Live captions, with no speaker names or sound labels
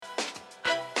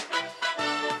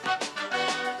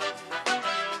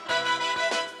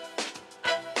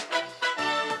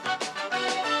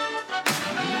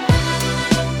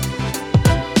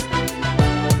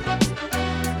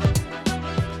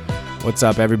What's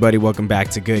up, everybody? Welcome back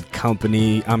to Good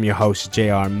Company. I'm your host,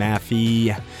 J.R.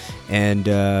 Maffey.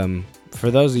 And for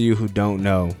those of you who don't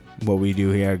know what we do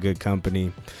here at Good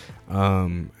Company,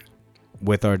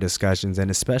 with our discussions and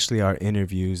especially our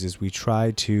interviews, is we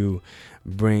try to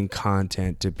bring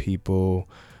content to people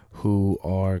who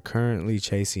are currently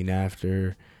chasing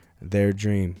after their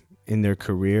dream in their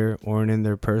career or in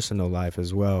their personal life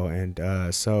as well.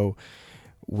 And so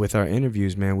with our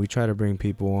interviews, man, we try to bring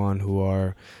people on who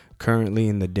are currently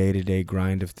in the day-to-day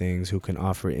grind of things, who can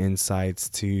offer insights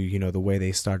to, you know, the way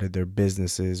they started their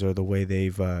businesses or the way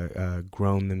they've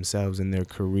grown themselves in their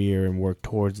career and worked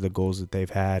towards the goals that they've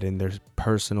had in their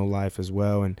personal life as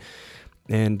well.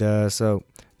 And so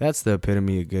that's the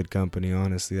epitome of Good Company.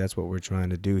 Honestly, that's what we're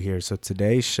trying to do here. So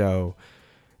today's show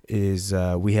is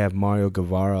we have Mario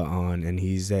Guevara on, and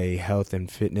he's a health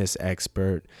and fitness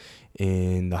expert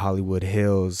in the Hollywood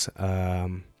Hills.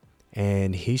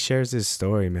 And he shares his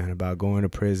story, man, about going to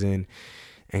prison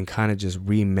and kind of just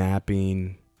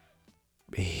remapping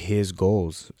his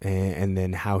goals and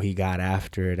then how he got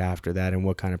after it after that and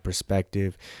what kind of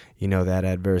perspective, you know, that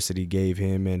adversity gave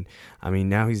him. And I mean,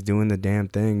 now he's doing the damn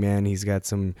thing, man. He's got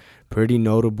some pretty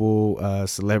notable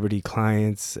celebrity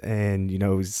clients and, you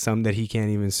know, some that he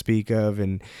can't even speak of.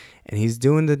 And he's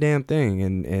doing the damn thing.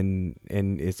 And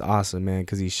it's awesome, man,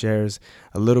 because he shares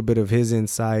a little bit of his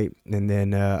insight and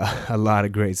then a lot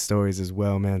of great stories as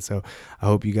well, man. So I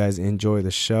hope you guys enjoy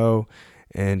the show.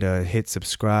 And hit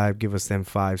subscribe, give us them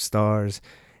 5 stars,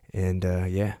 and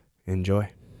yeah, enjoy.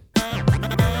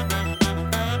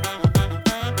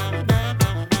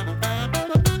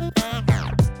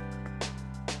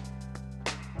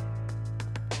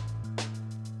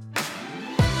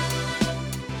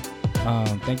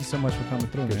 Thank you so much for coming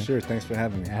through, For man. sure, thanks for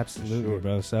having me. Absolutely, Sure.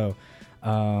 bro. So,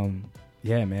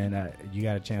 yeah, man, you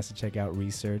got a chance to check out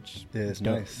Research. Yeah, it's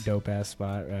nice. Dope ass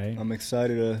spot, right? I'm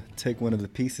excited to take one of the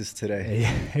pieces today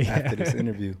after this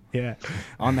interview. Yeah,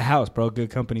 on the house, bro. Good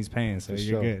Company's paying, so For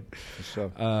you're sure. good. For sure.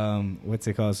 What's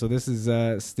it called? So this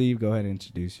is Steve. Go ahead and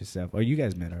introduce yourself. Oh, you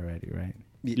guys met already, right?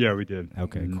 Yeah, we did.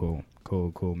 Okay,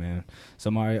 cool, man. So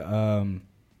Mario,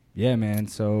 yeah, man.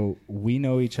 So we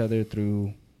know each other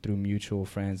through mutual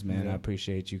friends, man. Yeah. I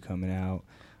appreciate you coming out.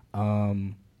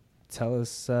 Tell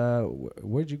us,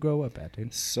 where'd you grow up at,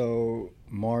 dude? So,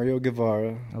 Mario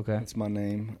Guevara, Okay. that's my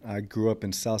name. I grew up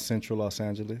in South Central Los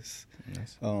Angeles,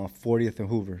 Nice. 40th and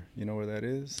Hoover. You know where that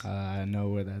is? I know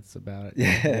where that's about.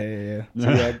 Yeah. Yeah. So,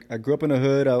 yeah, I grew up in the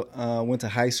hood. I went to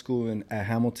high school at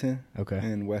Hamilton Okay.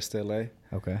 in West LA.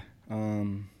 Okay.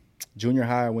 Junior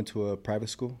high, I went to a private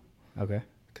school. Okay.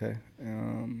 Okay.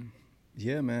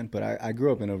 Yeah, man. But I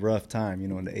grew up in a rough time, you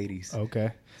know, in the 80s.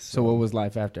 Okay. So what was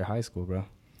life after high school, bro?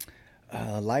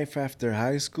 Life after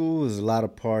high school is a lot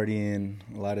of partying,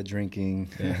 a lot of drinking,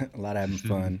 Yeah. a lot of having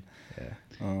fun, Yeah.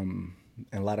 and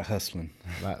a lot of hustling.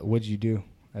 What'd you do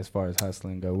as far as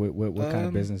hustling go? What kind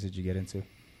of business did you get into?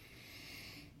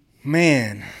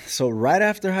 Man, so right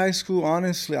after high school,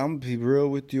 honestly, I'm gonna be real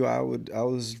with you. I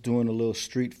was doing a little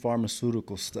street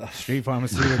pharmaceutical stuff. Street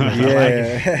pharmaceutical.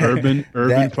 Yeah, Urban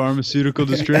pharmaceutical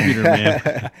distributor,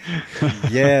 man.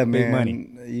 Yeah, man. Big money.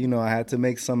 You know, I had to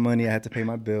make some money. I had to pay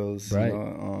my bills. Right. You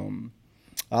know?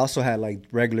 I also had like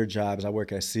regular jobs. I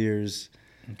work at Sears.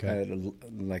 Okay. I had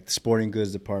like the sporting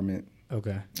goods department.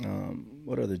 Okay.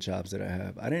 What other jobs did I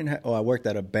have? I worked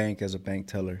at a bank as a bank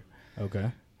teller. Okay.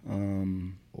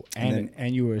 And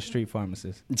And you were a street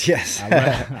pharmacist. yes,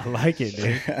 I like it,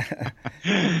 dude.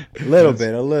 a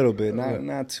little bit,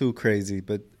 not too crazy.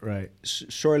 But Right.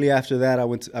 shortly after that, I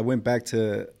went back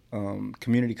to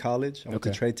community college. I went to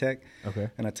Okay. Trade Tech, Okay.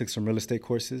 and I took some real estate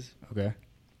courses, Okay.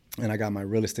 and I got my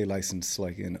real estate license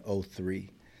like in 2003.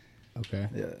 Okay.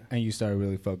 Yeah, And you started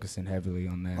really focusing heavily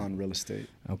on that. on real estate.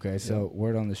 Okay. So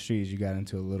word on the streets, you got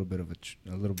into a little bit of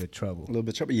trouble. A little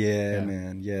bit trouble. Yeah, Yeah.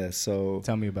 man. Yeah. So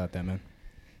Tell me about that, man.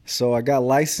 I got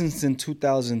licensed in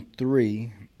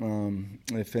 2003.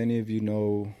 If any of you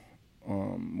know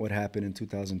what happened in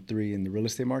 2003 in the real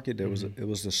estate market, it was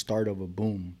the start of a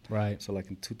boom. Right. So like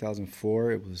in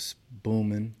 2004, it was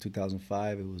booming.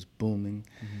 2005, it was booming.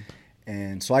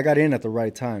 And so I got in at the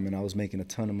right time, and I was making a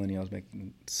ton of money. I was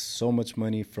making so much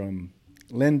money from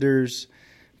lenders,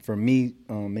 from me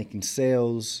making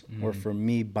sales, or from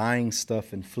me buying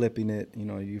stuff and flipping it. You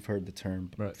know, you've heard the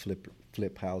term Right.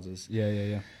 flip houses.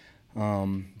 Yeah.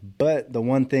 But the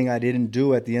one thing I didn't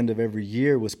do at the end of every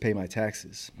year was pay my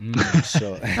taxes.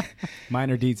 So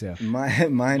Minor detail.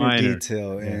 minor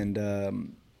detail. Yeah. And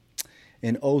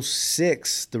in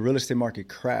 2006, the real estate market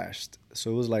crashed.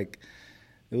 So it was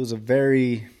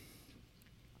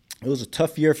a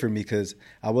tough year for me because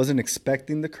I wasn't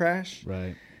expecting the crash.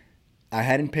 Right. I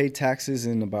hadn't paid taxes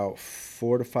in about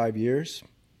 4 to 5 years,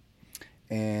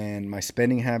 and my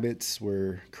spending habits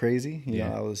were crazy. You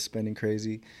know, I was spending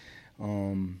crazy.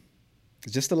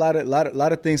 Just a lot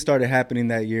of things started happening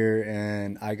that year,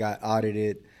 and I got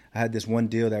audited. I had this one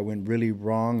deal that went really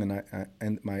wrong, and I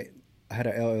had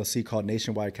an LLC called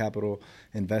Nationwide Capital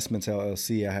Investments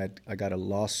LLC. I got a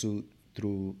lawsuit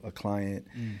through a client,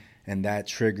 and that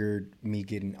triggered me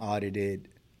getting audited.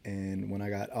 And when I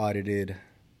got audited,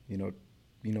 you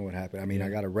know what happened. I mean, I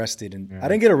got arrested, and I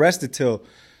didn't get arrested till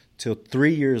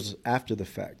 3 years after the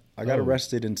fact. I got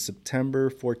arrested in September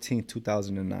 14th,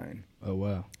 2009. Oh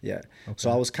wow. Yeah. Okay. So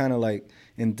I was kind of like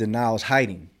in denial. I was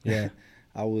hiding. Yeah.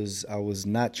 I was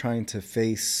not trying to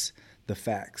face the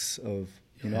facts of,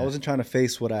 I wasn't trying to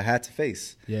face what I had to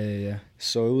face. Yeah.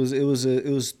 So it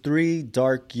was 3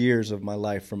 dark years of my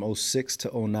life from 06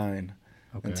 to 09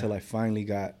 until I finally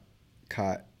got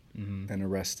caught and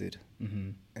arrested.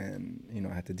 And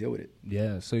I had to deal with it.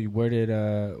 Yeah. So where did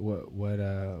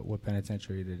what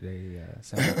penitentiary did they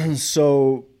send you?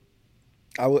 So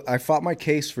I fought my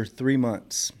case for 3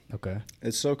 months. Okay.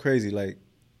 It's so crazy. Like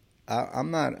I'm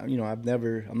not,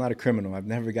 I'm not a criminal. I've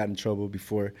never gotten in trouble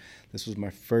before. This was my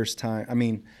first time. I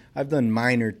mean, I've done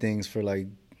minor things for like,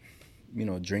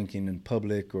 drinking in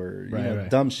public or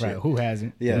dumb shit. Right. Who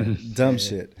hasn't? Yeah, dumb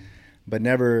shit. But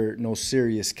never no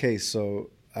serious case.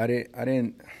 So I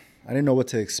didn't know what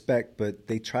to expect, but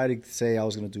they tried to say I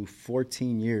was going to do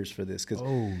 14 years for this because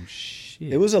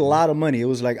it was a lot of money. It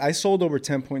was like I sold over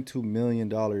 $10.2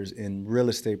 million in real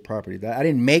estate property. I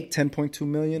didn't make $10.2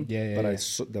 million,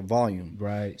 but the volume.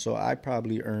 Right. So I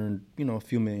probably earned, a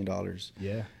few $1 million.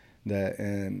 Yeah.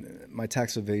 And my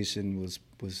tax evasion was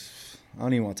I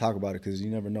don't even want to talk about it because you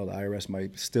never know. The IRS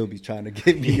might still be trying to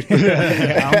get me.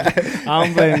 I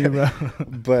don't blame you, bro.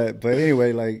 But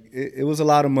anyway, like it was a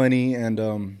lot of money, and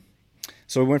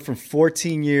so it went from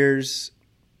 14 years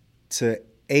to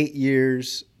 8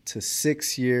 years to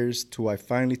 6 years to I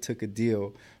finally took a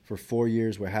deal for 4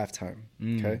 years with halftime.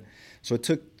 Okay, so it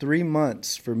took 3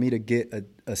 months for me to get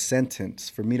a sentence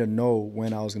for me to know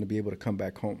when I was going to be able to come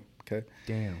back home. Okay.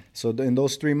 Damn. So in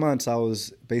those 3 months, I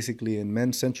was basically in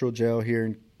Men's Central Jail here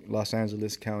in Los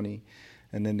Angeles County,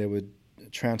 and then they would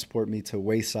transport me to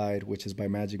Wayside, which is by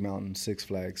Magic Mountain, Six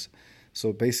Flags.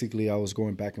 So basically, I was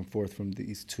going back and forth from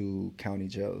these 2 county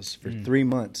jails for 3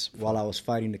 months while I was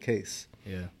fighting the case.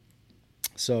 Yeah.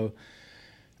 So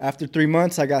after 3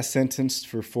 months, I got sentenced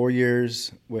for 4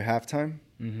 years with halftime,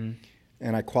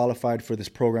 and I qualified for this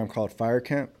program called Fire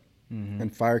Camp.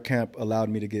 And Fire Camp allowed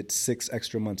me to get 6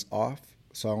 extra months off,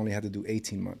 so I only had to do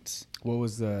 18 months. What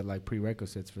was the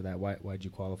prerequisites for that? Why'd you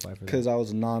qualify for that? Because I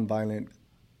was a nonviolent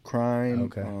crime.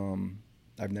 Okay.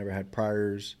 I've never had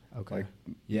priors. Okay.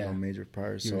 Major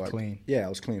priors. You were clean. I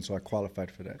was clean, so I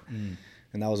qualified for that.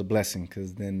 And that was a blessing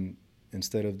because then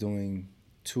instead of doing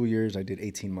 2 years, I did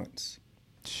 18 months.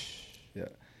 Yeah.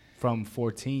 From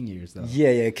 14 years though. Yeah,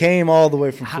 it came all the way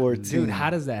from 14. Dude,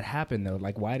 how does that happen though?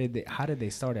 Like, how did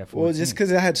they start at 14? Well, just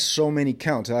because I had so many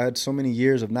counts. I had so many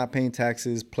years of not paying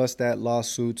taxes, plus that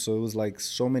lawsuit. So it was like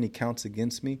so many counts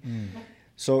against me.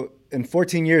 So in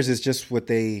 14 years, it's just what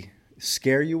they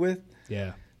scare you with.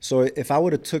 Yeah. So if I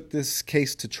would have took this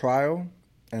case to trial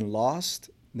and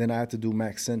lost, then I had to do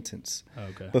max sentence.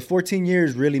 Okay. But 14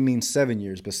 years really means 7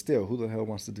 years. But still, who the hell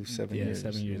wants to do 7 years?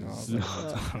 7 years. I was like,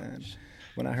 oh, man.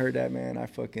 When I heard that, man,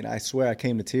 I swear I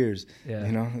came to tears. Yeah.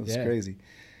 It was crazy.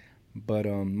 But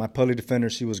my public defender,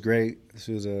 she was great.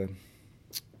 She was a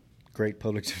great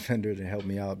public defender that helped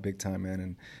me out big time,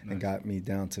 man, and got me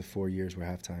down to 4 years with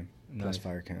halftime. Plus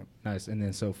Fire Camp. Nice. And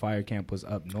then so Fire Camp was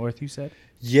up north, you said?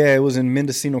 Yeah, it was in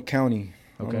Mendocino County.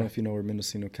 I Okay. don't know if you know where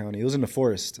Mendocino County. It was in the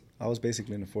forest. I was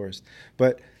basically in the forest.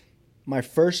 But my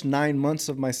first 9 months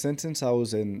of my sentence, I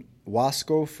was in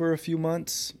Wasco for a few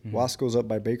months. Wasco's up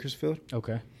by Bakersfield.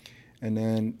 Okay. And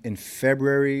then in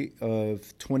February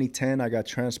of 2010, I got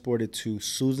transported to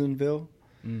Susanville,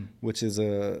 which is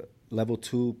a level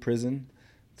 2 prison.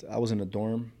 I was in a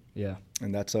dorm. Yeah.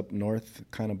 And that's up north,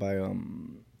 kind of by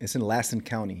it's in Lassen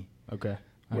County. Okay.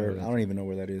 I don't even know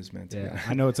where that is, man.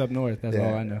 I know it's up north. That's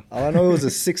all I know. All I know it was a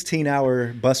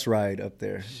 16-hour bus ride up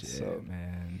there. Shit,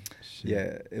 man. Shit.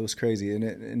 Yeah, it was crazy. And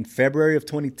in February of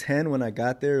 2010, when I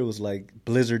got there, it was like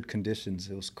blizzard conditions.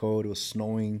 It was cold. It was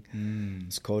snowing. It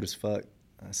was cold as fuck.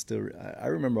 I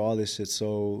remember all this shit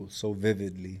so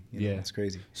vividly. You know, it's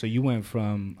crazy. So you went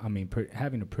from,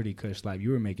 having a pretty cush life. You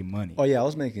were making money. Oh yeah, I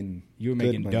was making. You were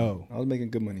making money. dough. I was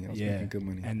making good money. Making good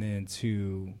money. And then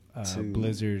to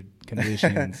blizzard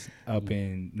conditions up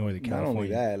in Northern California. Not only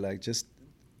that, like just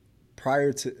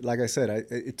prior to, like I said,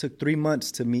 it took 3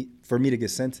 months for me to get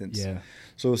sentenced. Yeah.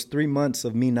 So it was 3 months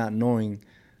of me not knowing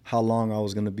how long I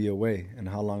was going to be away and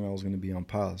how long I was going to be on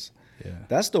pause. Yeah.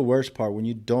 That's the worst part, when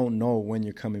you don't know when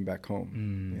you're coming back home.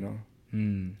 You know,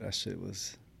 that shit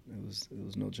was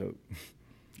no joke.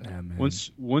 Yeah, man.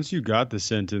 Once you got the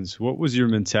sentence, what was your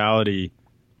mentality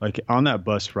like on that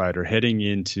bus ride or heading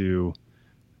into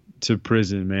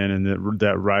prison, man, and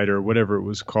that ride or whatever it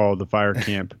was called, the fire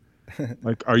camp?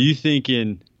 Like, are you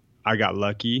thinking, I got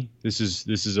lucky, this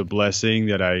is a blessing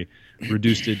that I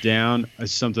reduced it down,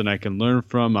 it's something I can learn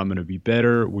from, I'm gonna be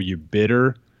better? Were you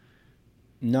bitter?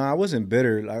 No, I wasn't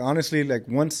bitter. Like, honestly, like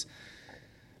once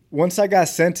I got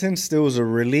sentenced, there was a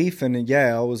relief, and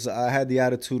yeah, I had the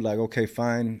attitude like, okay,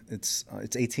 fine, it's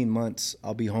 18 months,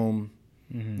 I'll be home.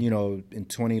 You know, in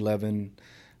 2011,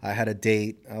 I had a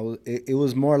date. It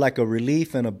was more like a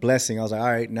relief and a blessing. I was like,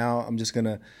 all right, now I'm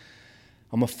gonna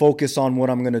focus on what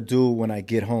I'm gonna do when I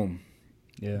get home.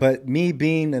 Yeah. But me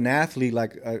being an athlete,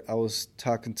 like I was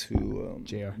talking to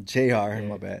JR, Yeah.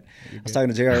 my bad. I was talking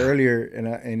to JR earlier,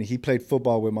 and he played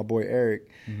football with my boy Eric,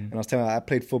 and I was telling him I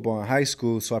played football in high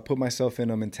school, so I put myself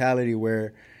in a mentality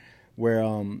where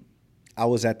I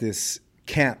was at this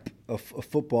camp, a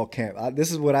football camp.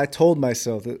 This is what I told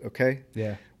myself, okay?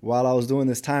 Yeah. While I was doing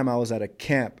this time, I was at a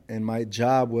camp, and my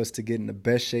job was to get in the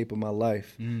best shape of my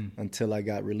life until I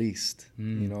got released.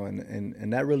 You know,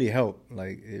 and that really helped.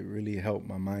 Like, it really helped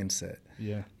my mindset.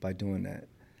 Yeah. By doing that.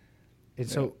 And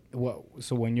so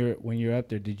when you're up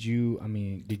there, did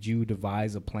you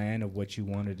devise a plan of what you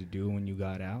wanted to do when you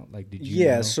got out? Like, did you?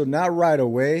 Yeah. know? So not right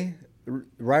away.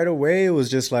 Right away, it was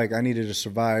just like I needed to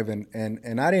survive,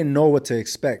 and I didn't know what to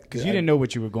expect because you didn't know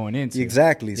what you were going into.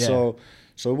 Exactly. Yeah.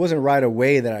 So it wasn't right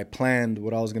away that I planned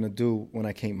what I was gonna do when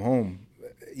I came home.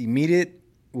 Immediate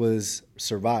was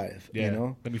survive. Yeah. You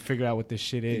know. Let me figure out what this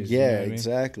shit is. Yeah. You know what I mean?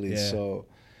 Exactly. Yeah. So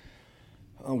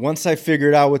once I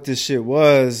figured out what this shit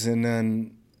was, and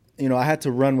then, you know, I had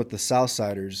to run with the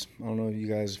Southsiders. I don't know if you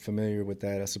guys are familiar with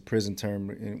that. That's a prison term.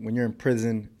 When you're in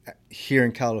prison here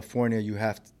in California,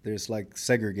 there's like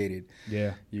segregated.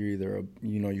 Yeah. You're either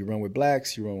you run with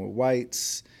blacks, you run with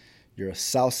whites, you're a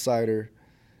Southsider,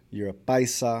 you're a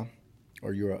paisa,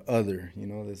 or you're a other. You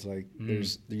know, there's like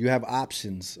you have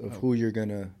options of who you're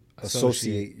gonna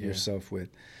associate yourself with.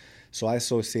 So I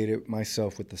associated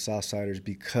myself with the Southsiders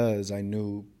because I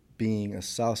knew, being a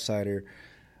Southsider,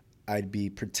 I'd be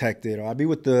protected, or I'd be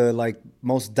with the like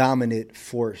most dominant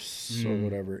force or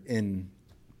whatever in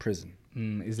prison.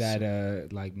 Is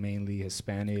that like mainly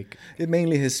Hispanic? It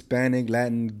mainly Hispanic,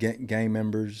 Latin gang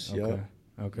members. Okay. Yep.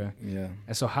 Okay. Yeah.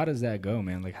 And so how does that go,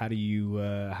 man? Like, how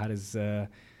does the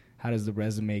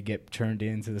resume get turned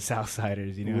into the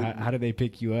Southsiders? You know, how do they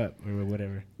pick you up or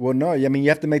whatever? Well, no, I mean, you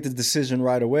have to make the decision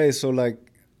right away. So like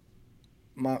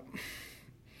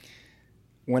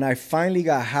when I finally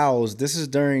got housed, this is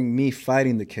during me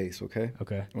fighting the case, okay?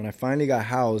 Okay. When I finally got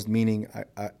housed, meaning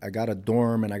I got a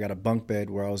dorm and I got a bunk bed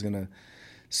where I was going to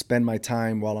spend my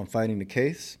time while I'm fighting the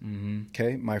case,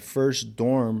 okay? My first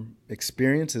dorm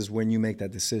experience is when you make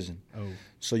that decision. Oh.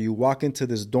 So you walk into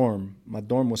this dorm. My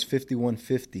dorm was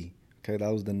 5150, okay?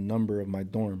 That was the number of my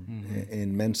dorm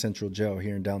in Men's Central Jail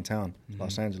here in downtown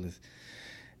Los Angeles.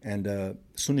 And as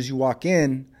soon as you walk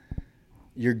in,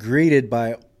 you're greeted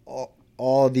by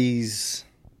all these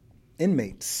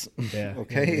inmates,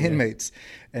 inmates,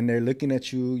 and they're looking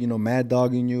at you, you know, mad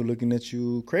dogging you, looking at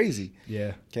you crazy.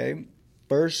 Yeah. Okay.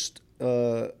 First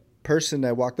person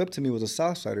that walked up to me was a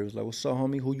Southsider. He was like, "What's up,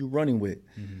 homie? Who you running with?"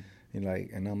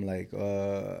 And I'm like,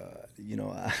 you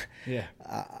know,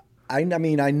 I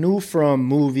mean, I knew from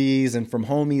movies and from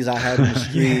homies I had in the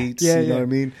streets. You know what I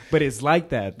mean? But it's like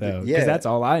that though, because that's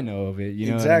all I know of it.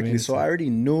 You know exactly. what I mean? So I already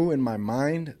knew in my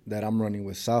mind that I'm running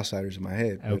with Southsiders in my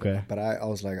head. But, Okay. But I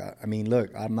was like, I mean,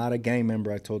 look, I'm not a gang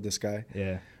member. I told this guy.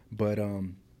 Yeah. But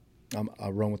I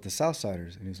run with the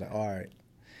Southsiders, and he's like, all right.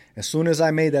 As soon as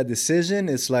I made that decision,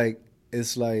 it's like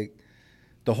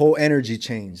the whole energy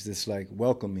changed. It's like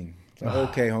welcoming. It's like,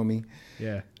 okay, homie.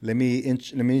 Yeah. Let me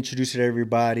introduce you to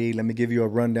everybody. Let me give you a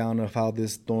rundown of how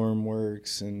this dorm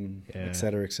works, and et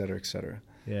cetera, et cetera, et cetera.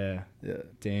 Yeah. Yeah.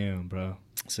 Damn, bro.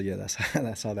 So yeah, that's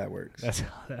how that works. That's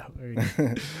how that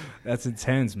works. That's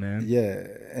intense, man. Yeah.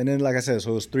 And then, like I said,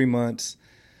 so it was 3 months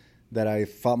that I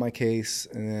fought my case,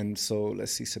 and then so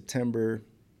let's see, September,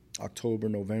 October,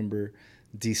 November,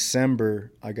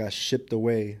 December, I got shipped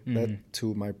away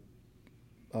to my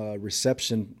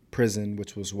reception prison,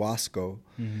 which was Wasco.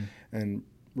 And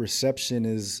reception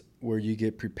is where you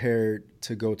get prepared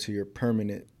to go to your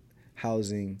permanent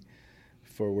housing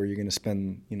for where you're going to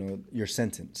spend, you know, your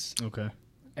sentence. Okay.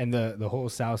 And the whole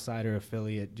Southsider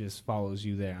affiliate just follows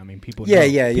you there. I mean, people. Yeah, know,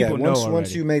 yeah. people know Once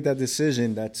already. you make that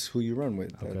decision, that's who you run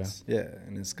with. Okay. That's, yeah,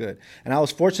 and it's good. And I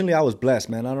was blessed,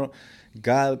 man.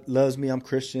 God loves me. I'm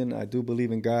Christian. I do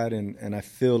believe in God, and I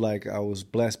feel like I was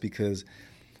blessed because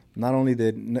not only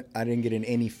I didn't get in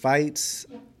any fights,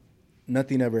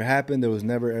 nothing ever happened. There was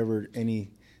never ever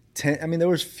any. I mean, there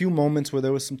was a few moments where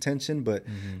there was some tension, but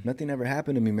nothing ever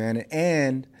happened to me, man.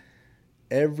 And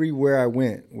everywhere I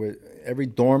went, every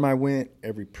dorm I went,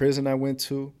 every prison I went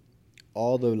to,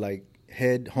 all the like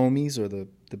head homies or the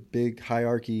big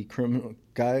hierarchy criminal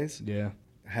guys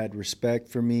had respect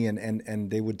for me, and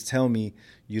they would tell me,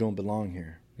 you don't belong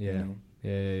here. Yeah. You know?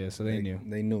 Yeah. So they knew.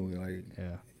 They knew. Like,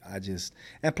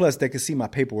 and plus they could see my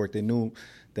paperwork. They knew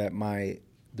that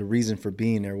the reason for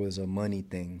being there was a money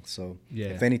thing. So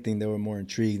if anything, they were more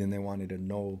intrigued and they wanted to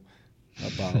know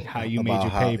about how you made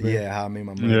your paper. Yeah, how I made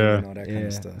my money and all that kind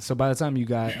of stuff. So by the time you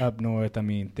got up north, I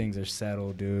mean, things are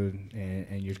settled, dude,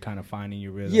 and you're kind of finding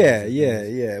your rhythm.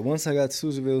 Yeah. Once I got to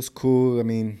Susanville, it was cool. I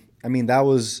mean,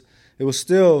 it was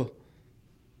still,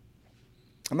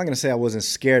 I'm not going to say I wasn't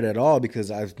scared at all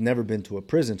because I've never been to a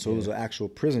prison. So it was an actual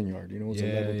prison yard, it was a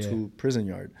level 2 prison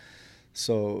yard.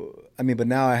 So, I mean, but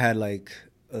now I had like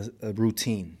a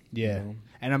routine. Yeah. You know?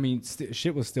 And I mean,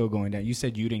 shit was still going down. You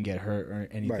said you didn't get hurt or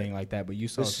anything like that, but you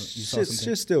saw something.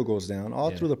 Shit still goes down.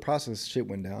 All through the process, shit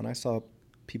went down. I saw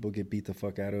people get beat the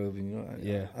fuck out of.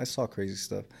 I saw crazy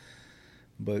stuff.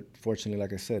 But fortunately,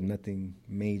 like I said, nothing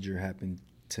major happened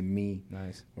to me.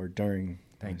 Nice. Or during.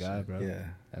 Thank God, bro. Yeah.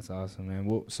 That's awesome, man.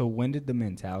 Well, so when did the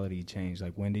mentality change?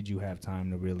 Like, when did you have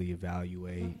time to really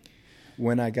evaluate?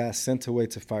 When I got sent away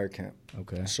to fire camp.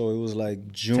 Okay. So it was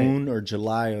like June or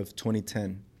July of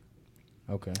 2010.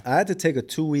 Okay. I had to take a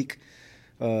 2-week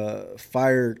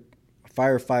firefighter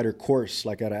course,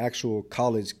 like at an actual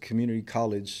college, community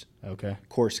college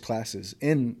course classes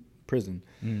in prison.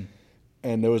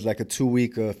 And there was like a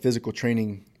 2-week physical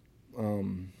training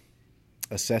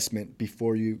assessment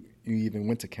before you even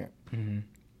went to camp. And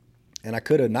I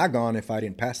could have not gone if I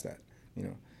didn't pass that,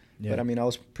 But I mean, I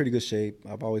was in pretty good shape.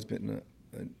 I've always been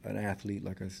an athlete,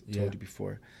 like I told you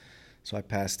before. So I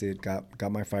passed it,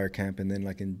 got my fire camp, and then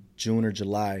like in June or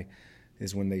July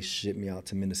is when they shipped me out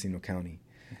to Mendocino County.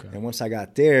 Okay. And once I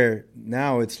got there,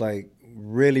 now it's like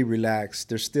really relaxed.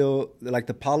 There's still, like,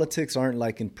 the politics aren't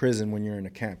like in prison when you're in a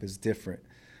camp. It's different.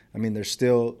 I mean, there's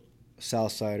still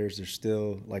Southsiders, there's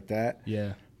still like that.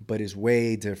 Yeah. But it's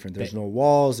way different. There's no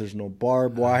walls. There's no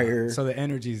barbed wire. So the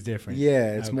energy is different.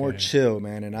 Yeah, it's more chill,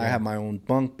 man. And I have my own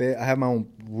bunk bed. I have my own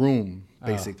room,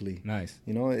 basically. Nice.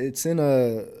 It's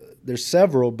there's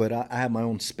several, but I have my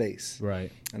own space.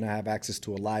 Right. And I have access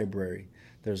to a library.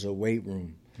 There's a weight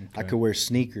room. Okay. I could wear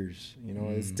sneakers.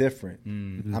 It's different.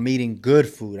 I'm eating good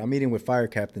food. I'm eating what fire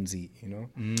captains eat,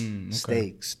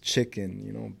 steaks,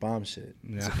 chicken, bomb shit.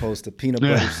 As opposed to peanut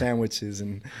butter sandwiches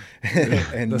and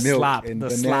milk slop, and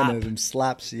bananas slop. And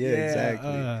slops. Yeah,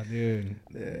 exactly. Dude.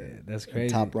 Yeah, that's crazy. And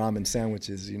top ramen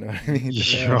sandwiches, you know what I mean?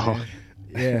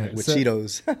 Yeah, with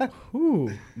Cheetos.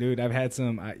 Dude, I've had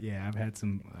some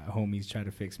homies try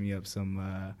to fix me up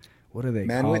some what do they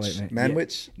call it?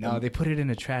 Manwich? No, they put it in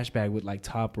a trash bag with like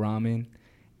top ramen.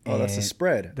 Oh, that's a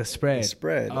spread. The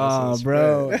spread. Oh,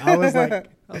 bro. I was like,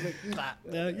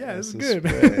 yeah, this is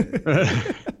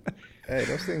good. Hey,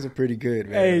 those things are pretty good,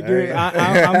 man. Hey, dude,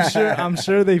 I'm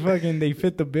sure they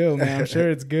fit the bill, man. I'm sure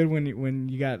it's good when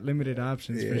you got limited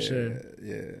options for sure.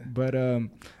 Yeah. But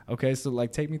okay, so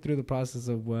like take me through the process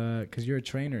of because you're a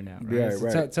trainer now, right? Yeah, so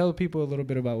right. Tell people a little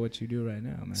bit about what you do right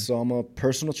now, man. So I'm a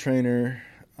personal trainer.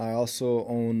 I also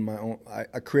own my own.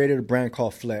 I created a brand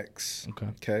called Flex.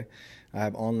 Okay. I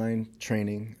have online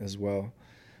training as well.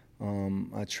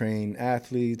 I train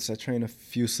athletes. I train a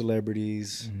few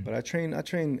celebrities, but I train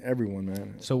everyone,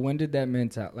 man. So when did that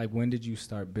when did you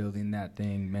start building that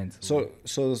thing mentally?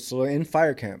 So in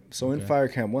fire camp. In fire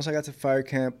camp, once I got to fire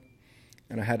camp,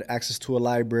 and I had access to a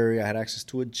library, I had access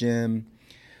to a gym.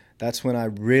 That's when I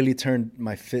really turned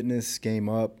my fitness game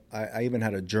up. I even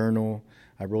had a journal.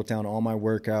 I wrote down all my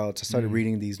workouts. I started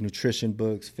reading these nutrition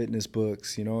books, fitness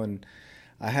books, and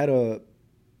I had a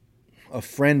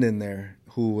friend in there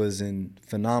who was in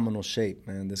phenomenal shape,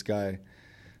 man. This guy,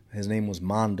 his name was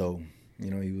Mondo.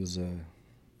 He was a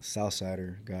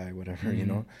Southsider guy, whatever,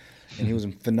 and he was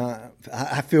in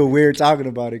I feel weird talking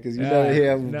about it because you never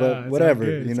hear him, but whatever,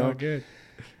 It's all good.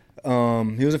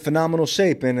 He was in phenomenal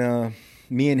shape, and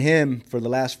me and him for the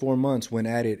last 4 months went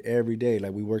at it every day.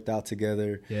 Like, we worked out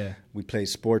together. Yeah. We played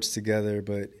sports together,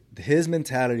 but his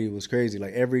mentality was crazy.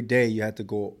 Like, every day you had to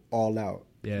go all out.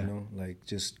 Yeah. Like,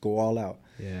 just go all out.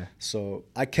 Yeah. So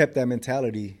I kept that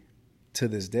mentality to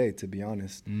this day, to be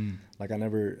honest. Like I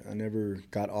never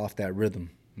got off that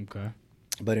rhythm. Okay.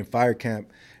 But in fire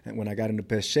camp, and when I got into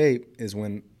best shape, is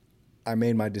when I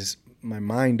made my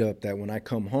mind up that when I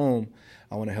come home,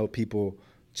 I want to help people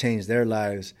change their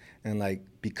lives and like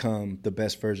become the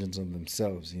best versions of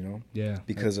themselves, you know? Yeah.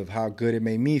 Because of how good it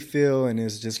made me feel. And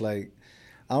it's just like,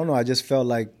 I don't know, I just felt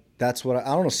like that's what I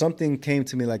don't know, something came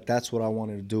to me like that's what I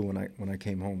wanted to do when I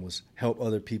came home, was help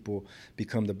other people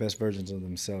become the best versions of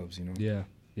themselves, you know? Yeah.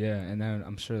 Yeah, and then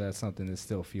I'm sure that's something that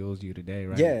still fuels you today,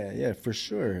 right? Yeah, for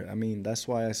sure. I mean, that's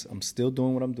why I'm still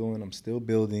doing what I'm doing. I'm still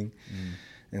building.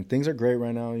 And things are great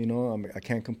right now, you know. I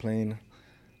can't complain.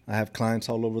 I have clients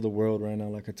all over the world right now,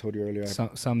 like I told you earlier.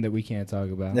 Some that we can't talk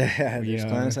about. Yeah, there's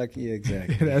clients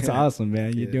exactly. That's awesome,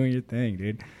 man. You're doing your thing,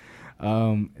 dude.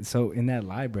 So in that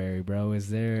library, bro, is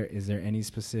there any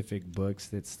specific books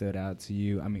that stood out to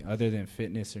you? I mean, other than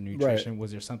fitness or nutrition,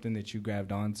 was there something that you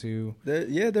grabbed onto?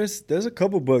 There's a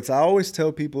couple books. I always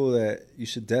tell people that you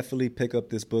should definitely pick up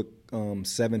this book,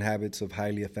 7 Habits of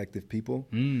Highly Effective People.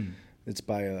 It's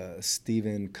by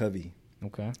Stephen Covey.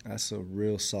 Okay. That's a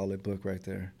real solid book right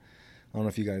there. I don't know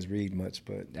if you guys read much,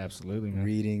 but absolutely, man.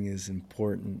 Reading is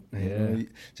important. Yeah. You know,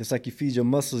 just like you feed your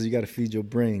muscles, you got to feed your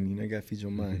brain. You know, you got to feed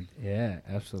your mind. Yeah,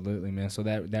 absolutely, man. So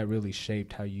that really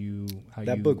shaped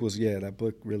that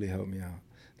book really helped me out.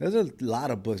 There's a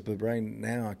lot of books, but right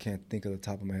now I can't think of the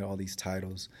top of my head all these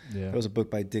titles. Yeah. There was a book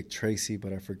by Dick Tracy,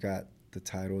 but I forgot the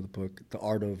title of the book, The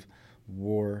Art of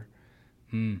War.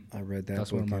 I read that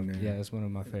book in there. Yeah, that's one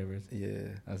of my favorites. Yeah.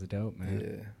 That's dope, man.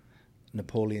 Yeah.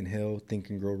 Napoleon Hill, Think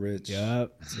and Grow Rich.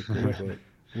 Yep. It's a great book.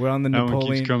 We're on the that Napoleon. That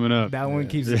one keeps coming up. That one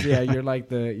keeps. Yeah, you're like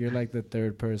the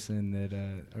third person that,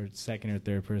 or second or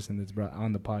third person that's brought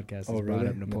on the podcast. That's brought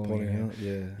up Napoleon Hill.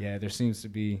 Yeah. Yeah, there seems to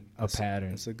be a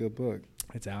pattern. It's a good book.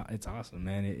 It's awesome,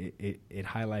 man. It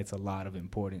highlights a lot of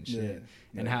important shit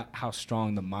and how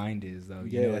strong the mind is, though.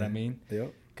 You know what I mean?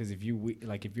 Yep. Because if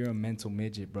you're a mental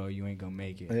midget, bro, you ain't gonna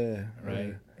make it. Yeah. Right.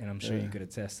 Yeah. And I'm sure you could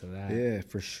attest to that. Yeah,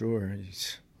 for sure.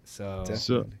 So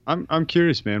I'm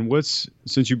curious, man.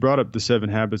 Since you brought up the 7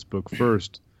 Habits book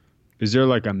first, is there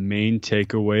like a main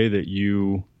takeaway that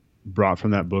you brought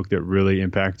from that book that really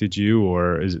impacted you,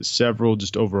 or is it several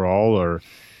just overall? Or,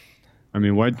 I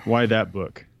mean, why that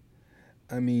book?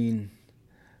 I mean,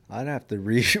 I'd have to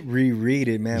reread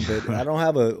it, man. But I don't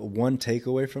have a one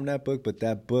takeaway from that book. But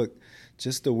that book,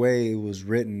 just the way it was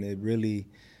written, it really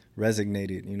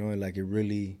resonated. You know, like it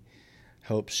really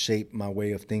helped shape my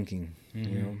way of thinking.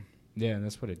 Mm-hmm. You know. Yeah,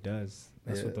 that's what it does.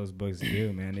 That's what those books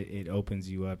do, man. It opens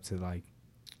you up to like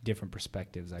different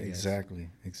perspectives, I guess. Exactly.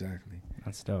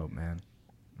 That's dope, man.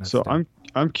 So dope.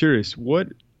 I'm curious,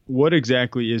 what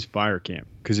exactly is fire camp?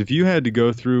 Because if you had to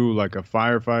go through like a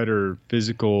firefighter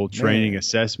physical training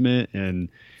assessment, and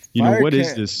what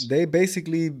is this? They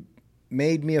basically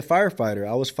made me a firefighter.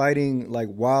 I was fighting like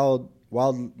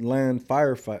wildland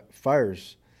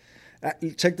fires.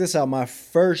 Check this out. My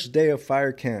first day of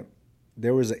fire camp,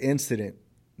 there was an incident.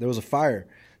 There was a fire.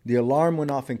 The alarm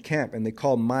went off in camp, and they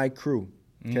called my crew.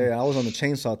 Okay, I was on the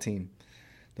chainsaw team.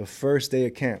 The first day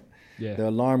of camp, the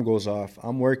alarm goes off.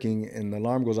 I'm working, and the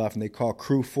alarm goes off, and they call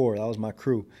crew 4. That was my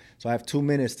crew. So I have 2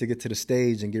 minutes to get to the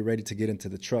stage and get ready to get into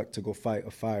the truck to go fight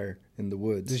a fire in the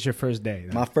woods. This is your first day,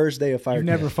 though. My first day of fire camp.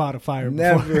 You never fought a fire before.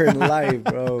 Never in life,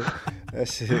 bro. That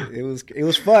shit, it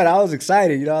was fun. I was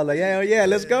excited, you know. I was like, yeah,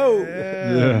 let's go.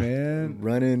 Yeah, man.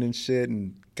 Running and shit,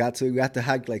 and got to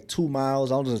hike like 2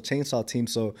 miles. I was on a chainsaw team,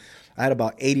 so I had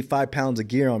about 85 pounds of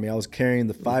gear on me. I was carrying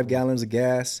the 5 gallons of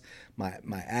gas, my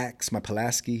axe, my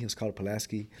Pulaski. It was called a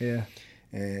Pulaski. Yeah.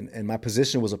 And my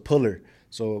position was a puller.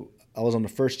 So I was on the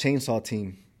first chainsaw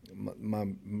team. My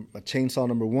chainsaw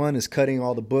number 1 is cutting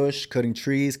all the bush, cutting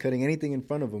trees, cutting anything in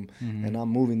front of them, and I'm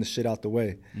moving the shit out the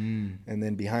way. And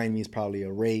then behind me is probably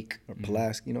a rake or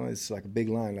Pulaski. You know, it's like a big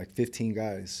line, like 15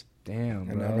 guys. Damn,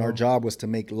 bro. And our job was to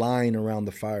make line around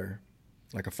the fire,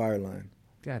 like a fire line.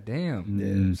 God damn.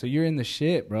 Yeah. So you're in the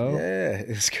shit, bro. Yeah,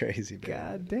 it's crazy, bro.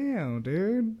 God damn,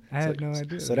 dude. I had no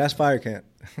idea. So that's fire camp.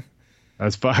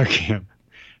 That's fire camp.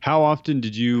 How often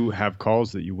did you have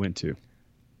calls that you went to?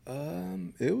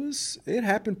 It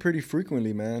happened pretty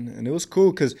frequently, man. And it was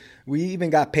cool because we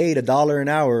even got paid $1 an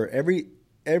hour. Every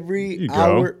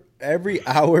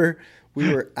hour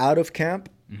we were out of camp,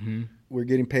 we're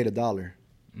getting paid $1.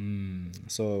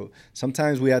 So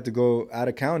sometimes we had to go out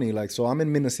of county. Like, so I'm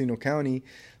in Mendocino County.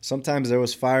 Sometimes there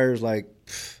was fires like,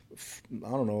 I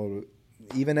don't know,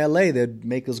 even LA, they'd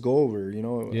make us go over, you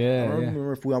know. Yeah, I don't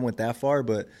remember if I went that far,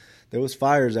 but there was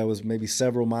fires that was maybe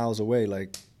several miles away,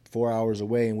 like 4 hours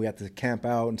away, and we had to camp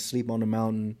out and sleep on the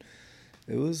mountain.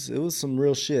 It was some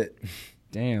real shit.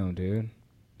 Damn, dude.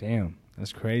 Damn.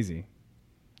 That's crazy.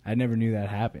 I never knew that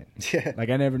happened. Yeah. Like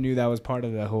I never knew that was part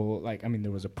of the whole, like, I mean,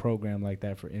 there was a program like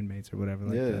that for inmates or whatever.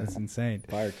 Like that. That's insane.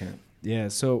 Fire camp. Yeah.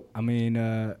 So, I mean,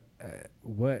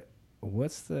 what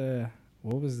was the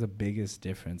biggest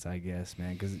difference, I guess,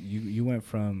 man? Cause you went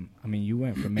from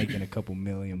making a couple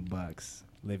 $1,000,000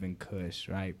 living cush,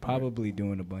 right? Probably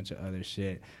doing a bunch of other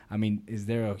shit. I mean, is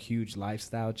there a huge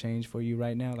lifestyle change for you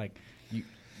right now? Like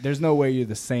there's no way you're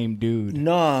the same dude.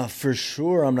 Nah, for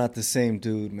sure I'm not the same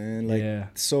dude, man. Like, yeah.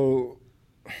 So,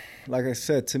 like I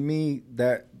said, to me,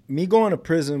 that me going to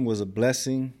prison was a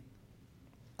blessing.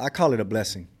 I call it a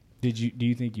blessing. Do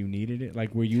you think you needed it?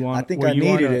 Like, were you on? I think I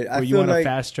needed it. Were you on a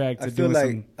fast track to do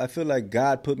something? I feel like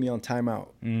God put me on timeout.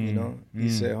 You know, He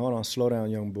said, "Hold on, slow down,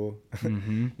 young boy.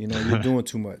 You know, you're doing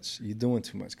too much. You're doing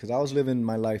too much." Because I was living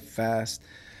my life fast.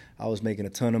 I was making a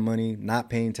ton of money,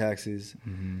 not paying taxes,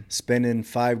 spending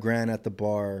 $5,000 at the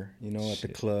bar, you know, at the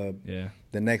club. Yeah.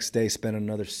 The next day, spend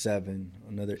another $7,000,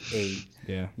 another $8,000.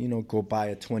 Yeah. You know, go buy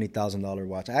a $20,000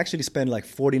 watch. I actually spent like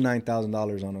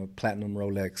 $49,000 on a platinum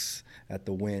Rolex at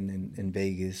the Wynn in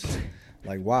Vegas.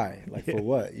 Like, why? Like, for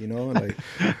what? You know, like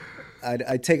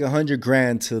I'd take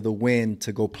 $100,000 to the Wynn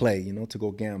to go play. You know, to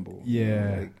go gamble. Yeah. You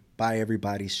know, like buy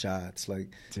everybody shots. Like,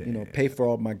 you know, pay for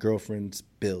all my girlfriend's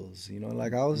bills. You know,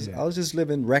 like I was just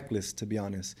living reckless, to be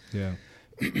honest. Yeah.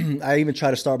 I even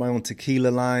tried to start my own tequila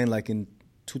line, like in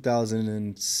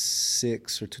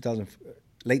 2006 or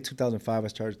late 2005. I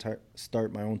started to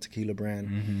start my own tequila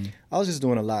brand. I was just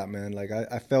doing a lot, man. Like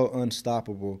I felt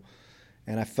unstoppable,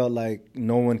 and I felt like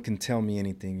no one can tell me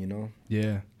anything, you know?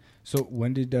 Yeah. So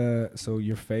when did so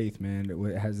your faith, man,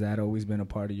 has that always been a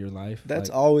part of your life? It's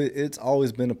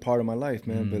always been a part of my life,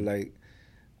 man. But like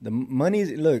the money,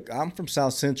 look, I'm from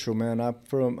South Central, man.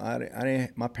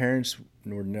 My parents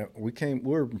we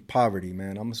were in poverty,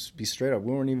 man. I'm gonna be straight up.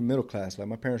 We weren't even middle class. Like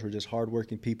my parents were just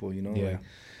hardworking people, you know. Yeah. Like,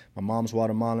 my mom's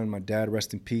Guatemalan. My dad,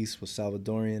 rest in peace, was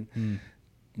Salvadorian.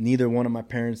 Neither one of my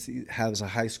parents has a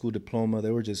high school diploma.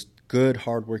 They were just good,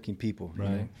 hardworking people, you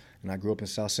know? And I grew up in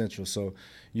South Central. So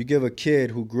you give a kid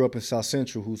who grew up in South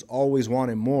Central who's always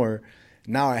wanted more.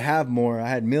 Now I have more. I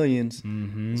had millions.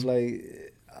 It's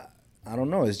like, I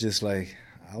don't know. It's just like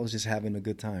I was just having a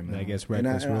good time. I guess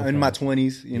reckless in my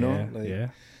 20s, you know. Like,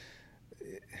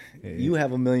 you have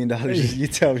 $1 million. You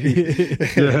tell me.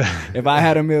 If I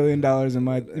had $1 million in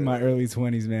my early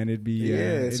 20s, man, it'd be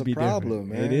it's it'd a be problem,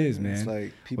 different. man. It is, man. It's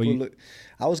like people look.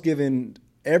 I was giving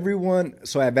everyone.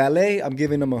 So at Valet, I'm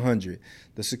giving them 100.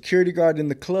 The security guard in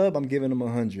the club, I'm giving them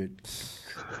 100.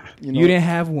 You know, you didn't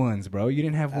have ones, bro. You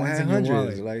didn't have ones in your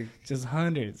hundreds, wallet. like just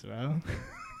hundreds, bro.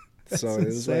 So it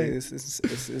was like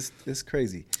it's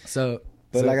crazy.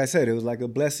 But So, like I said, it was like a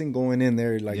blessing going in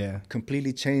there. Like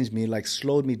completely changed me. Like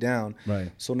slowed me down.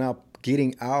 Right. So now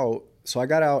getting out. So I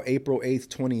got out April 8th,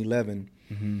 2011.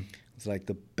 It's like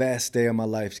the best day of my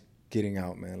life getting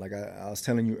out, man. Like I was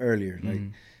telling you earlier. Like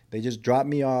they just dropped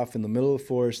me off in the middle of the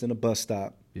forest in a bus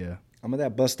stop. Yeah. I'm at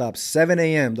that bus stop 7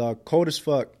 a.m. dog, cold as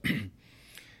fuck.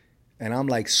 And I'm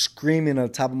like screaming on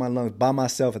the top of my lungs by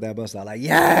myself at that bus stop. Like,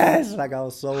 yes! Like I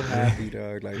was so happy,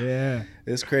 dog. Like,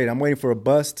 it's crazy. I'm waiting for a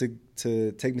bus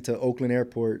to take me to Oakland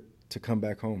Airport to come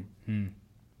back home.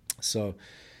 So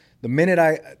the minute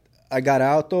I got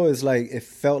out, though, it's like it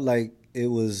felt like it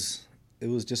was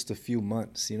just a few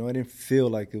months. You know, I didn't feel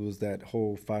like it was that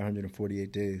whole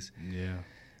 548 days. Yeah.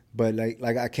 But like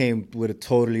I came with a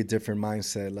totally different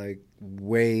mindset, like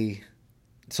way.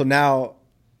 So now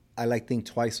I like think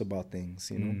twice about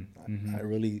things, you know. I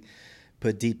really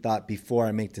put deep thought before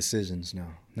I make decisions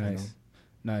now. Nice. You know?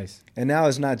 Nice. And now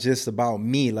it's not just about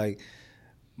me. Like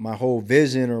my whole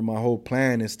vision or my whole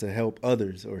plan is to help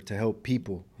others or to help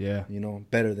people. Yeah. You know,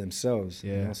 better themselves.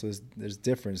 Yeah. You know? So there's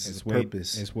difference. It's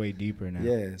purpose. It's way deeper now.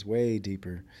 Yeah, it's way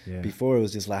deeper. Yeah. Before it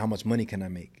was just like, how much money can I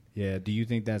make? Yeah. Do you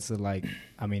think that's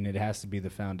I mean, it has to be the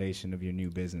foundation of your new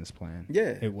business plan.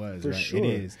 Yeah. It was, for right? sure. It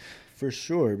is. For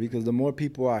sure. Because the more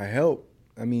people I help,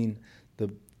 I mean,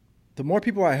 the more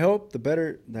people I help,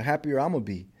 the happier I'm going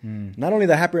to be. Not only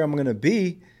the happier I'm going to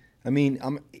be, I mean,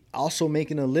 I'm also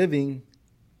making a living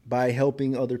by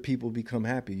helping other people become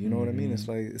happy. You know what I mean? It's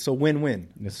like, it's a win-win.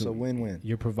 It's a win-win.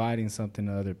 You're providing something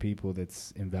to other people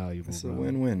that's invaluable. It's bro. a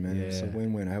win-win, man. Yeah. It's a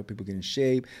win-win. I help people get in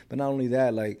shape. But not only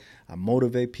that, like, I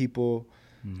motivate people.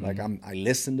 Like, I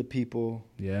listen to people.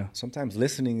 Yeah. Sometimes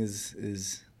listening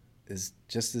is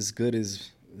just as good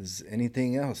as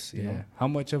anything else, you know. How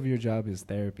much of your job is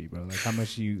therapy, bro? Like how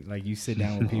much you sit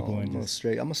down with people and just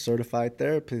I'm a certified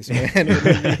therapist, man. What do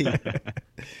you mean?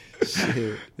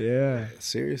 Shit. Yeah.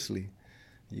 Seriously.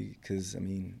 Because, I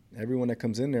mean, everyone that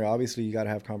comes in there, obviously, you got to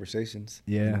have conversations.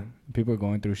 Yeah. You know? People are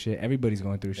going through shit. Everybody's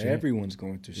going through shit. Everyone's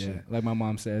going through shit. Like my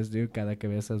mom says, dude, cada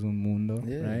cabeza es un mundo,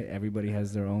 Yeah. right? Everybody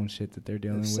has their own shit that they're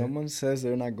dealing If with. someone says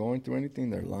they're not going through anything,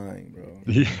 they're lying, bro.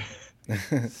 Yeah.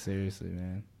 Seriously,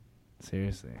 man.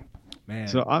 Seriously. Man.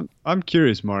 So I'm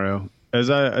curious, Mario. As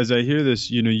I hear this,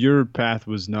 you know, your path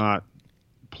was not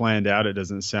planned out, it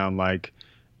doesn't sound like.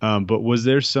 But was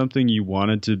there something you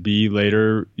wanted to be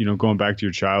later, you know, going back to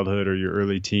your childhood or your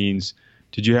early teens?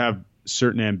 Did you have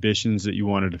certain ambitions that you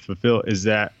wanted to fulfill? Is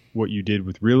that what you did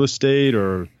with real estate,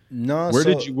 or no?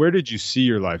 Where did you see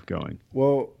your life going?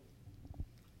 Well,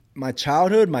 my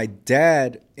childhood, my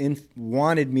dad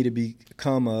wanted me to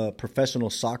become a professional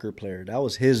soccer player. That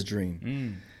was his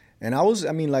dream. And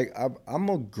I'm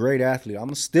a great athlete.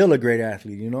 I'm still a great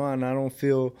athlete, you know, and I don't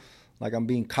feel like I'm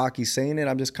being cocky saying it.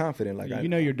 I'm just confident. Like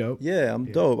you're dope. Yeah,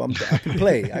 I'm dope. I can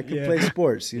play. I can play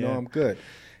sports. You know, I'm good.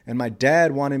 And my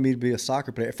dad wanted me to be a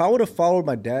soccer player. If I would have followed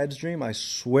my dad's dream, I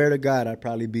swear to God, I'd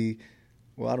probably be.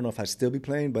 Well, I don't know if I'd still be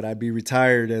playing, but I'd be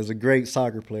retired as a great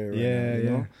soccer player. Right now, you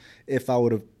know? If I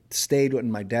would have stayed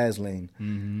in my dad's lane.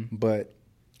 Mm-hmm. But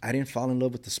I didn't fall in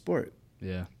love with the sport.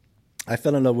 Yeah. I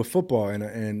fell in love with football,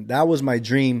 and that was my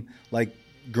dream, like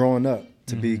growing up,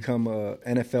 to become a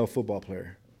NFL football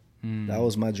player. That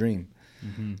was my dream.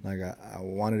 Like I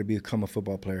wanted to become a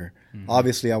football player.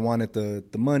 Obviously, I wanted the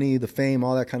money, the fame,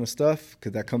 all that kind of stuff,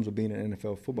 because that comes with being an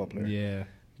NFL football player. Yeah,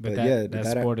 but that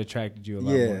sport attracted you a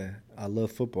lot more. Yeah, I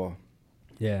love football.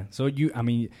 Yeah. So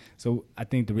I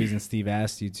think the reason Steve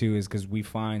asked you too is because we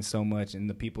find so much in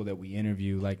the people that we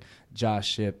interview, like Josh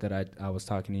Shipp that I was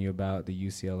talking to you about, the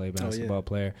UCLA basketball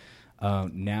player.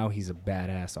 Now he's a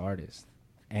badass artist,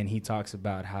 and he talks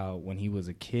about how when he was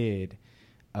a kid.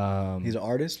 He's an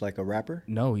artist, like a rapper?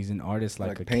 No, he's an artist,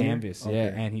 like a painter? canvas. Okay.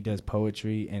 Yeah, and he does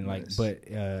poetry and Nice.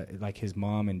 like his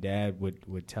mom and dad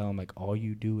would tell him like all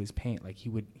you do is paint. Like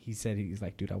he said he's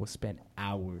like, dude, I would spend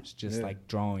hours just like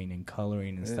drawing and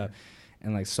coloring and stuff.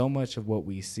 And like so much of what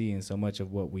we see and so much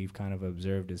of what we've kind of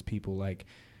observed is people like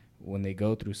when they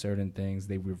go through certain things,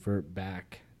 they revert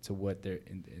back to what they're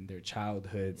in their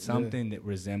childhood, something that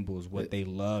resembles what they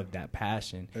love, that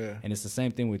passion. And it's the same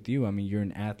thing with you. I mean, you're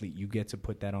an athlete. You get to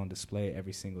put that on display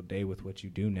every single day with what you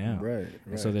do now. Right.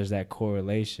 And so there's that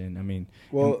correlation. I mean,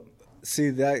 well, see,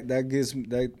 that gives me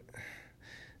that.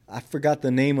 I forgot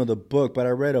the name of the book, but I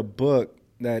read a book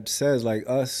that says like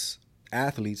us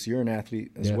athletes. You're an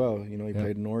athlete as well. You know, you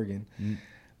played in Oregon.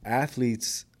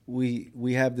 Athletes.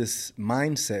 We have this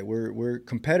mindset. We're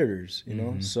competitors, you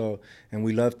know. So, and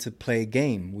we love to play a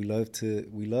game. We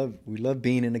love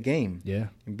being in a game. Yeah.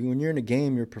 And when you're in a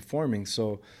game, you're performing.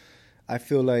 So, I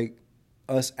feel like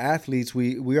us athletes,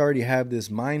 we already have this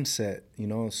mindset, you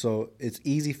know. So it's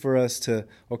easy for us to,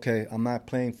 okay, I'm not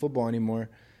playing football anymore,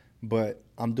 but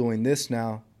I'm doing this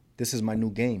now. This is my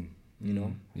new game, you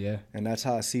know. Yeah. And that's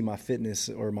how I see my fitness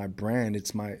or my brand.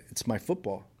 It's my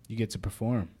football. You get to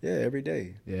perform. Yeah, every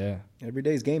day. Yeah. Every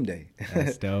day's game day.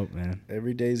 That's dope, man.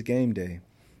 Every day's game day.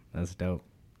 That's dope.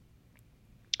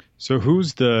 So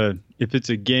if it's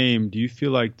a game, do you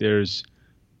feel like there's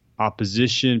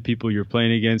opposition, people you're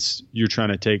playing against, you're trying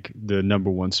to take the number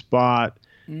one spot?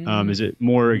 Is it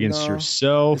more against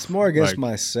yourself? It's more against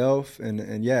myself and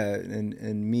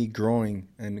me growing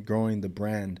the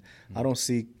brand. I don't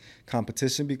see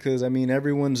competition because, I mean,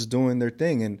 everyone's doing their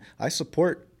thing, and I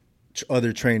support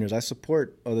other trainers. I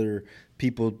support other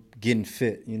people getting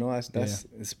fit. You know,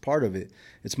 it's part of it.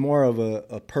 It's more of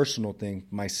a personal thing,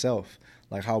 myself.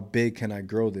 Like, how big can I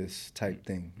grow this type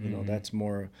thing? You know, that's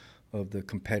more of the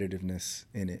competitiveness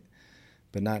in it.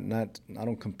 But not I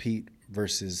don't compete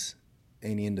versus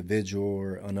any individual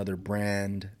or another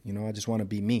brand. You know, I just want to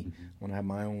be me. I want to have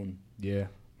my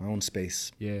own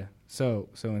space. Yeah. So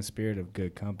in spirit of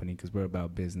good company, because we're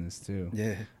about business too.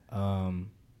 Yeah.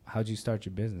 How'd you start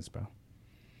your business, bro?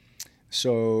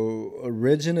 So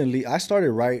originally, I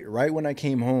started right when I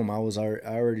came home.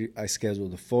 I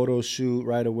scheduled a photo shoot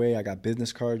right away. I got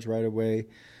business cards right away.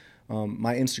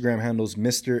 My Instagram handle's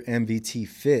Mr. MVT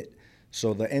Fit.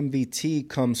 So the MVT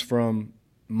comes from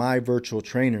My Virtual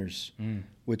Trainers,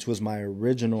 which was my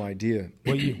original idea.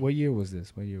 What year was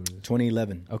this?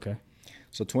 2011. Okay.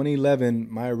 So 2011,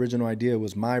 my original idea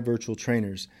was My Virtual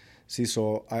Trainers. See,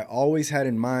 so I always had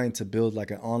in mind to build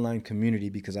like an online community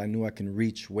because I knew I can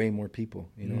reach way more people,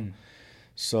 you know.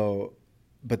 So,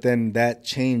 but then that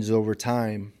changed over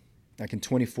time. Like in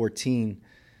 2014,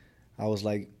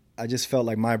 I just felt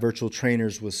like My Virtual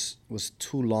Trainers was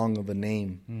too long of a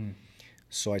name.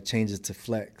 So I changed it to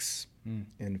Flex.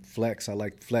 And flex, I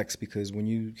like flex because when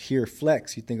you hear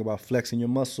flex, you think about flexing your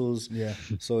muscles. Yeah.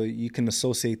 So you can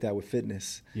associate that with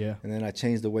fitness. Yeah. And then I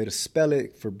changed the way to spell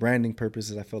it for branding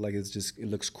purposes. I felt like it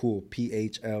looks cool.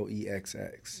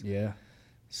 PHLEXX. Yeah.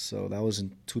 So that was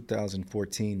in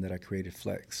 2014 that I created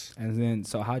Flex. And then,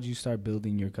 so how'd you start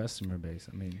building your customer base?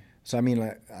 Like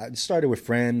I started with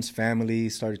friends, family,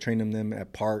 started training them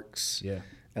at parks,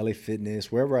 LA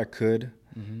Fitness, wherever I could.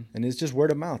 And it's just word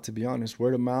of mouth, to be honest.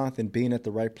 Word of mouth and being at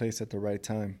the right place at the right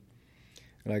time.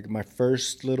 Like my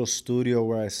first little studio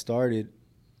where I started,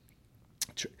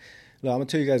 look, I'm going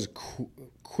to tell you guys a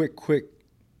quick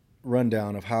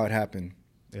rundown of how it happened.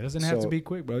 It doesn't have to be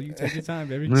quick, bro. You take your time,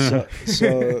 baby.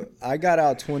 So I got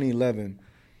out 2011.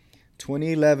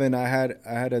 2011, I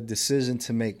had a decision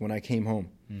to make when I came home.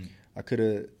 I could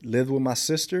have lived with my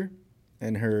sister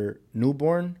and her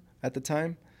newborn at the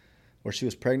time, or she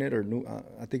was pregnant, or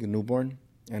I think a newborn,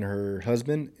 and her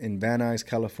husband in Van Nuys,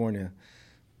 California.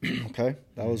 Okay,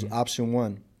 that was option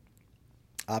one.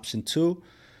 Option two,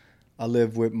 I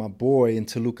lived with my boy in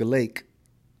Toluca Lake.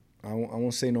 I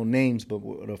won't say no names, but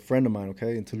with a friend of mine,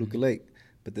 okay, in Toluca Lake.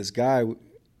 But this guy,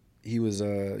 he was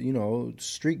a,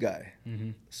 street guy.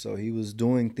 So he was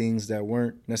doing things that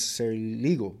weren't necessarily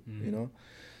legal,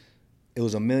 It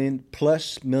was $1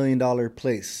 million+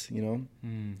 place,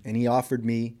 And he offered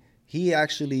me, he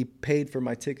actually paid for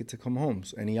my ticket to come home.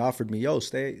 And he offered me, yo,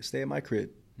 stay at my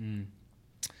crib.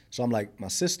 So I'm like, my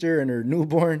sister and her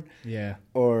newborn,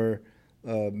 or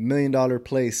 $1 million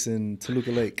place in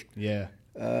Toluca Lake. Yeah.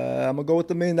 I'm gonna go with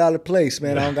the $1 million place,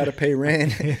 man. I don't gotta pay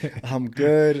rent. I'm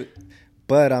good.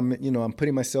 But I'm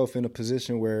putting myself in a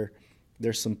position where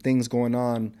there's some things going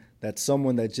on that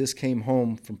someone that just came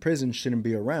home from prison shouldn't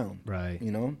be around. Right.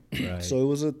 Right. So it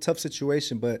was a tough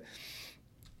situation, but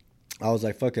I was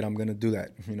like, fuck it, I'm gonna do that.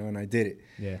 And I did it.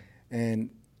 Yeah. And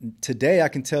today I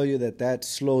can tell you that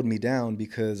slowed me down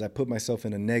because I put myself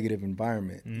in a negative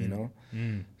environment,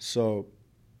 So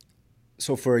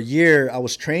for a year I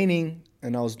was training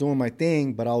and I was doing my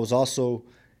thing, but I was also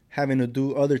having to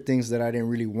do other things that I didn't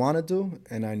really want to do.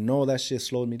 And I know that shit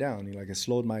slowed me down. Like it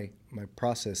slowed my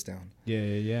process down.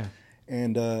 Yeah.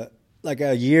 And like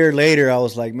a year later, I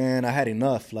was like, man, I had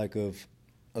enough of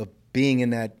being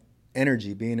in that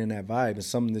energy, being in that vibe. And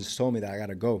something just told me that I got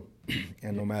to go.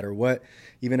 And no matter what,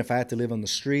 even if I had to live on the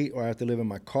street or I have to live in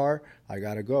my car, I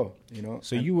gotta go.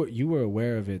 So you were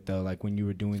aware of it though, like when you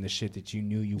were doing the shit that you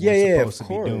knew you weren't supposed to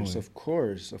be doing. Of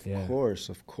course.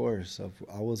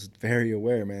 I was very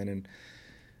aware, man.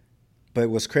 But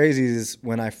what's crazy is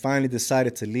when I finally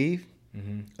decided to leave,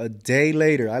 a day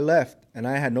later I left and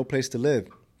I had no place to live.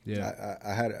 Yeah,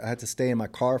 I had to stay in my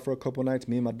car for a couple nights,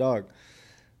 me and my dog.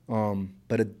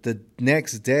 But the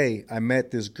next day, I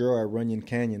met this girl at Runyon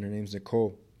Canyon. Her name's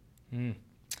Nicole.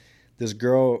 This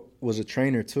girl was a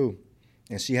trainer too,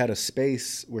 and she had a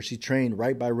space where she trained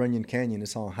right by Runyon Canyon.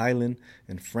 It's on Highland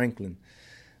and Franklin,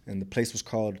 and the place was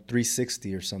called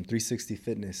 360 or something, 360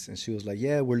 Fitness. And she was like,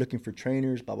 "Yeah, we're looking for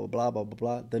trainers, blah blah blah blah blah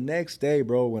blah." The next day,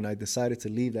 bro, when I decided to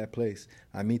leave that place,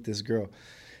 I meet this girl,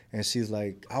 and she's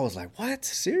like, I was like, "What?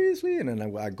 Seriously?" And then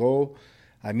I go.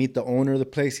 I meet the owner of the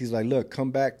place. He's like, "Look,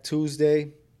 come back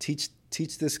Tuesday, teach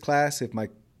this class. If my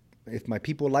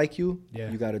people like you,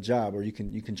 you got a job, or you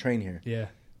can train here." Yeah.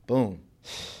 Boom.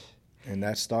 And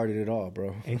that started it all,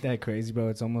 bro. Ain't that crazy, bro?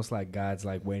 It's almost like God's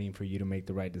like waiting for you to make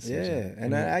the right decision. Yeah.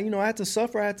 And I had to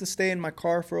suffer. I had to stay in my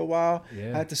car for a while.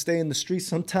 Yeah. I had to stay in the streets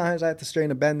sometimes. I had to stay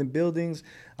in abandoned buildings.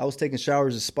 I was taking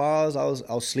showers at spas. I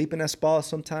was sleeping at spas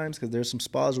sometimes because there's some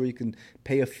spas where you can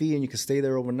pay a fee and you can stay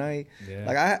there overnight. Yeah.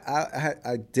 Like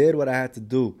I did what I had to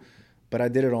do, but I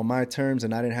did it on my terms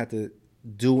and I didn't have to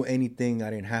do anything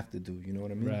I didn't have to do. You know what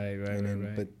I mean?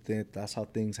 Right. But then that's how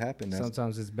things happen.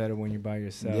 Sometimes it's better when you're by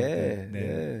yourself.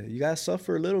 Yeah. You gotta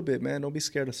suffer a little bit, man. Don't be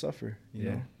scared to suffer.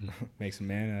 You know? Makes a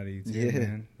man out of you too,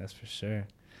 man. That's for sure.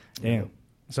 Damn.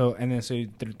 So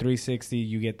 360,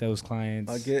 you get those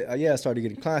clients. I started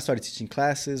getting clients. I started teaching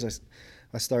classes.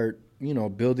 I start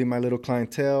building my little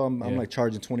clientele. I'm like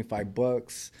charging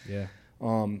 $25. Yeah.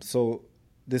 So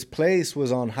this place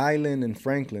was on Highland and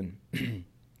Franklin.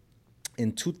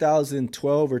 In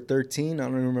 2012 or 13, I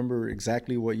don't remember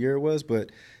exactly what year it was, but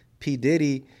P.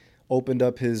 Diddy opened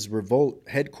up his Revolt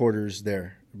headquarters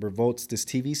there. Revolt's this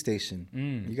TV station.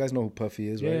 You guys know who Puffy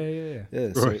is, right?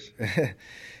 Yeah. So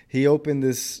he opened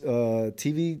this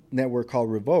TV network called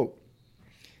Revolt.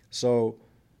 So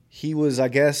he was, I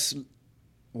guess,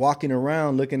 walking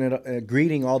around looking at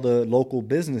greeting all the local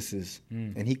businesses.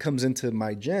 And he comes into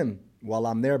my gym while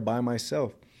I'm there by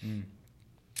myself.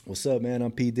 What's up, man?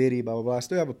 I'm P. Diddy, blah, blah, blah. I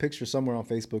still have a picture somewhere on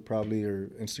Facebook probably or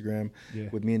Instagram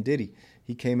with me and Diddy.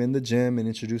 he came in the gym and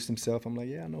introduced himself. I'm like,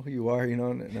 yeah, I know who you are, you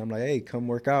know. And I'm like, hey, come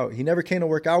work out. He never came to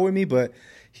work out with me, but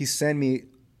he sent me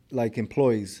like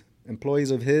employees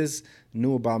of his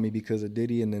knew about me because of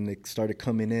Diddy, and then they started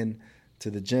coming in to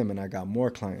the gym, and I got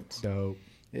more clients. Dope.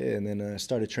 Yeah, and then I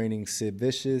started training Sid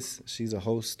Vicious. She's a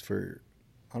host for,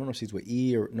 I don't know if she's with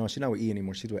E or, no, she's not with E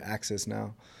anymore. She's with Access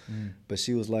now. But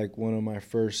she was like one of my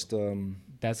first.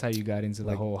 That's how you got into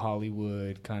the whole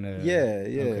Hollywood kind of.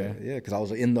 Yeah, because I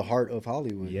was in the heart of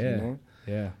Hollywood. Yeah, you know?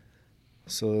 yeah.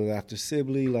 So after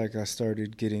Sibley, like I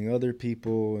started getting other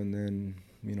people, and then,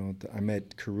 you know, I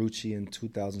met Karuchi in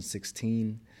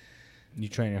 2016. You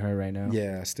training her right now?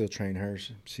 Yeah, I still train her.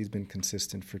 She's been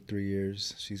consistent for 3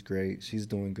 years. She's great. She's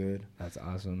doing good. That's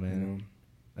awesome, man. You know?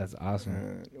 That's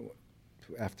awesome.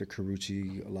 After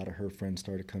Karuchi, a lot of her friends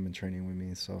started coming training with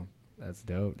me. So that's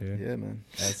dope, dude. Yeah, man.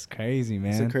 That's crazy,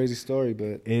 man. It's a crazy story,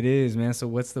 but it is, man. So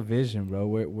what's the vision, bro?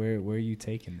 Where are you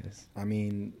taking this? I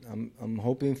mean, I'm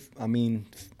hoping. I mean,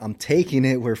 I'm taking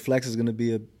it where Flex is going to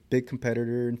be a big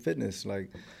competitor in fitness. Like,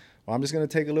 well, I'm just going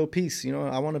to take a little piece. You know,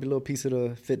 I want to be a little piece of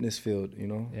the fitness field. You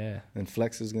know. Yeah. And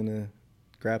Flex is going to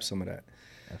grab some of that.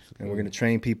 Absolutely. And we're going to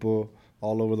train people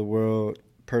all over the world.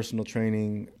 Personal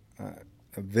training.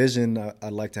 A vision.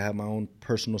 I'd like to have my own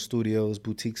personal studios,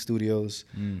 boutique studios.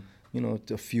 You know,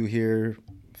 a few here,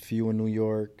 a few in New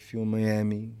York, a few in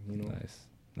Miami. You know,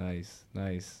 nice.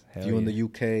 A few in the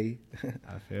UK.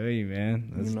 I feel you,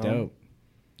 man. That's dope.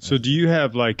 So, do you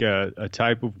have like a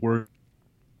type of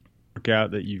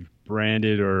workout that you've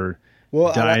branded or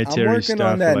dietary I'm working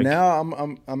stuff? on that now.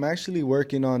 I'm actually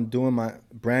working on doing my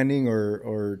branding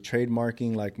or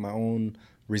trademarking like my own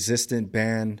resistant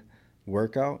band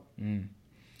workout.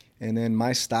 And then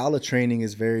my style of training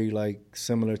is very like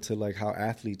similar to like how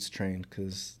athletes train,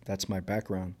 because that's my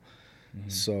background.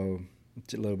 So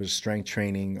a little bit of strength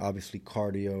training, obviously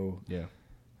cardio. Yeah.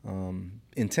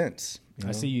 Intense.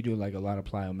 I see you do like a lot of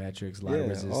plyometrics, a lot of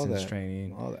resistance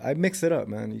training. I mix it up,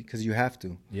 man, because you have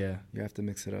to. Yeah. You have to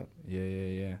mix it up.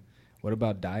 Yeah. What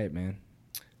about diet, man?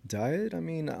 Diet? I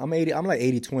mean, I'm like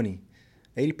 80-20.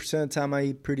 80% of the time I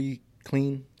eat pretty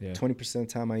clean. 20% of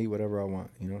the time I eat whatever I want,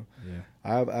 you know? Yeah.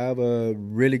 I have a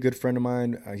really good friend of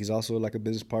mine. He's also like a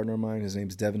business partner of mine. His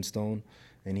name's Devin Stone,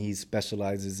 and he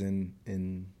specializes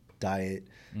in diet.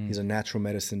 He's a natural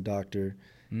medicine doctor.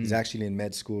 He's actually in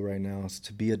med school right now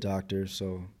to be a doctor.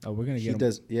 So we're gonna get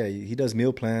him. He does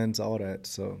meal plans, all that.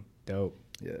 So dope.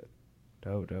 Yeah.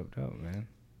 Dope, man.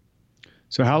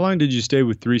 So how long did you stay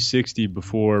with 360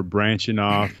 before branching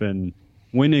off, and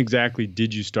when exactly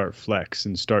did you start Flex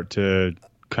and start to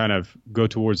kind of go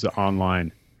towards the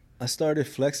online? I started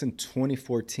Flex in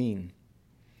 2014.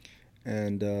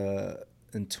 And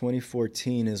in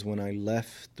 2014 is when I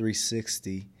left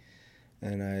 360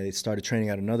 and I started training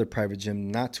at another private gym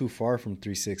not too far from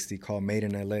 360 called Made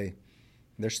in LA.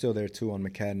 They're still there too on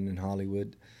McCadden in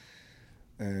Hollywood.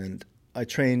 And I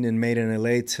trained in Made in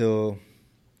LA till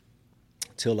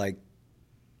like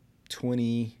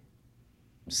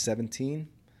 2017.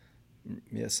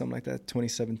 Yeah, something like that,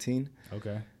 2017.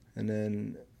 Okay. And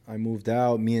then I moved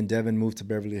out. Me and Devin moved to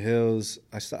Beverly Hills.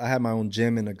 I had my own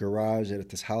gym in a garage at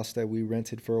this house that we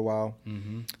rented for a while.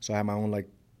 So I had my own like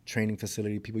training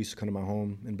facility. People used to come to my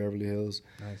home in Beverly Hills.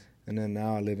 Nice. And then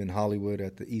now I live in Hollywood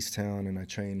at the East Town, and I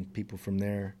train people from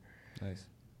there. Nice.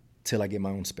 Till I get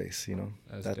my own space, you know.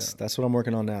 That's what I'm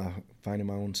working on now, finding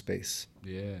my own space.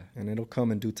 Yeah. And it'll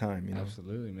come in due time, you know.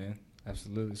 Absolutely, man.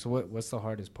 Absolutely. So what's the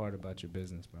hardest part about your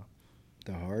business, bro?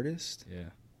 The hardest? Yeah.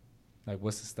 Like,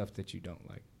 what's the stuff that you don't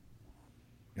like?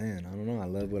 Man, I don't know. I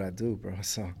love what I do, bro.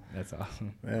 So that's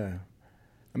awesome. Yeah.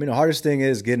 I mean, the hardest thing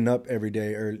is getting up every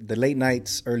day, or the late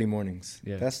nights, early mornings.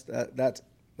 Yeah. That's the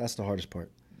hardest part.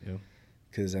 Yeah.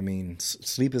 Because, I mean,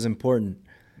 sleep is important,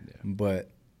 yeah. But,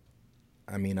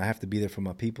 I mean, I have to be there for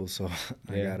my people, so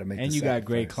I got to make and you sacrifice. got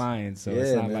great clients, so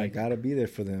it's not man, like... I got to be there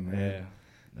for them, man. Yeah.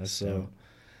 That's so...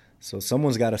 So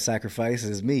someone's got to sacrifice.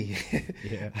 It's me.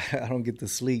 Yeah. I don't get to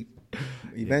sleep.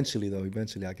 Eventually, though.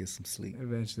 Eventually, I get some sleep.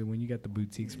 Eventually, when you got the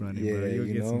boutiques running, bro, you'll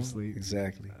get some sleep.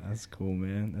 Exactly. That's cool,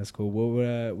 man. That's cool.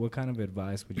 What kind of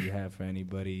advice would you have for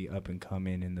anybody up and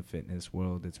coming in the fitness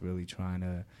world that's really trying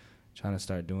to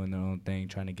start doing their own thing,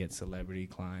 trying to get celebrity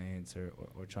clients or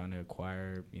trying to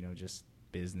acquire, you know, just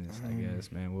business, I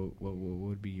guess, man? What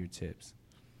would be your tips?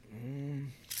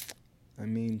 I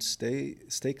mean, stay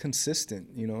consistent,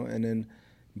 you know, and then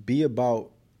be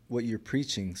about what you're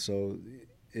preaching. So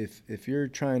if you're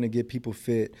trying to get people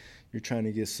fit, you're trying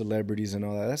to get celebrities and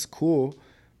all that, that's cool,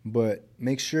 but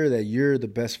make sure that you're the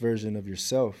best version of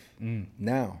yourself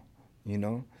now, you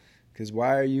know, because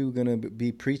why are you going to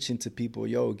be preaching to people,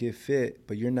 yo, get fit,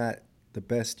 but you're not the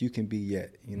best you can be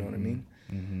yet, you know what I mean?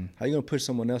 How you gonna push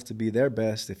someone else to be their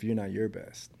best if you're not your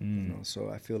best? You know, so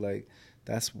I feel like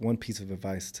that's one piece of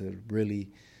advice, to really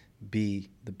be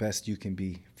the best you can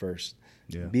be first.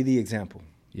 Yeah. Be the example.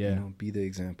 Yeah. You know, be the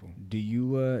example. Do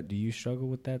you struggle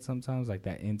with that sometimes, like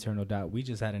that internal doubt? We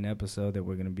just had an episode that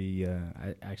we're gonna be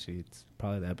actually it's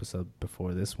probably the episode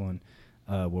before this one,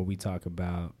 where we talk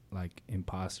about like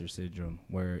imposter syndrome,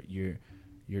 where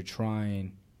you're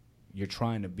trying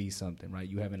to be something, right?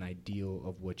 You have an ideal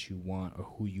of what you want or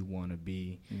who you want to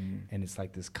be, and it's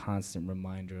like this constant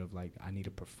reminder of like, I need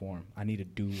to perform, I need to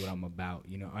do what I'm about,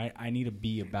 you know, I need to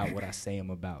be about what I say I'm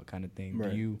about, kind of thing.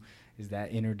 Right. Is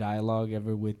that inner dialogue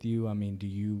ever with you? I mean, do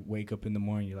you wake up in the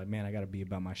morning, you're like, man, I got to be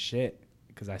about my shit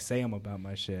because I say I'm about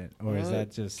my shit, or is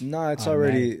that just no? It's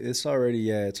automatic?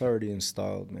 already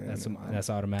installed, man. That's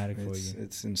automatic for you.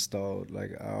 It's installed.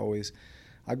 Like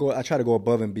I try to go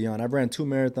above and beyond. I've ran 2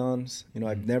 marathons. You know,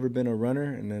 I've never been a runner,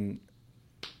 and then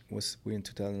we in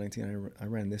 2019. I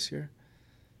ran this year.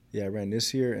 Yeah, I ran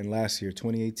this year and last year,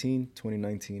 2018,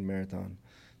 2019 marathon.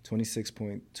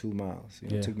 26.2 miles. You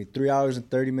know, It took me 3 hours and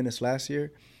 30 minutes last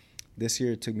year. This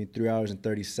year it took me 3 hours and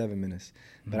 37 minutes.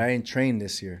 But I didn't train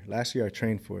this year. Last year I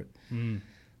trained for it.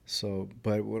 So,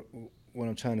 but what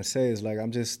I'm trying to say is like I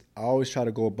always try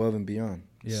to go above and beyond.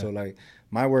 Yeah. So like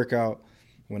my workout,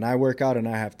 when I work out and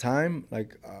I have time,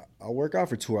 like I'll work out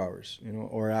for 2 hours, you know,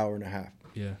 or an hour and a half.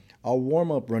 Yeah. I'll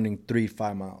warm up running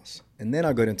 3-5 miles, and then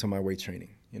I'll get into my weight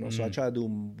training. You know, so I try to do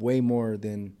way more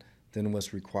than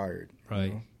what's required. Right. You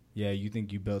know? Yeah, you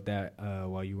think you built that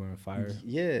while you were in fire?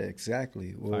 Yeah,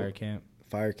 exactly. Well,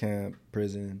 Fire camp,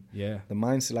 prison. Yeah. The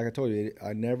mindset, like I told you,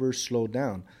 I never slowed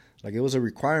down. Like it was a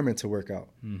requirement to work out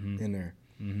in there.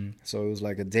 So it was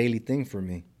like a daily thing for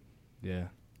me. Yeah.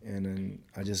 And then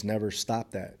I just never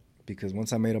stopped that, because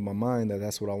once I made up my mind that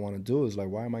that's what I want to do, is like,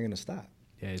 why am I going to stop?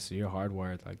 Yeah, so you're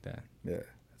hardwired like that. Yeah.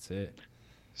 That's it.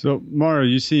 So Mario,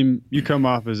 you come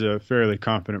off as a fairly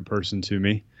confident person to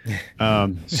me.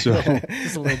 So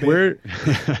Just a little bit.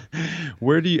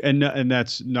 where do you, and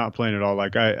that's not plain at all.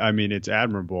 Like, I mean, it's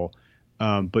admirable.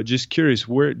 But just curious,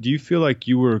 where do you feel like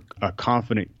you were a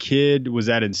confident kid? Was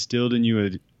that instilled in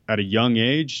you at a young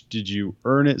age? Did you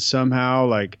earn it somehow?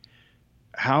 Like,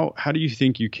 how do you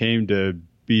think you came to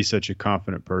be such a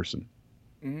confident person?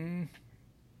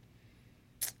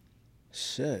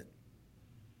 Shit.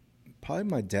 Probably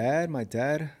my dad. My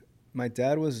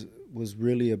dad was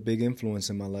really a big influence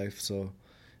in my life. So,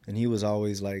 and he was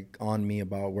always like on me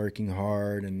about working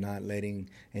hard and not letting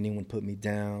anyone put me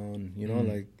down. You know,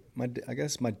 like I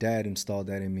guess my dad installed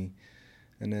that in me.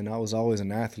 And then I was always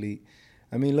an athlete.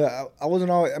 I mean, look, I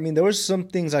wasn't always. I mean, there was some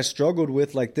things I struggled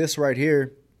with, like this right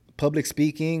here, public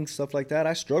speaking, stuff like that.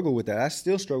 I struggle with that. I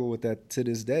still struggle with that to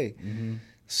this day.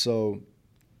 So,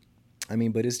 I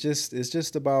mean, but it's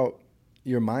just about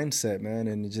your mindset, man,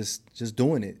 and just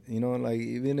doing it. You know, like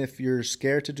even if you're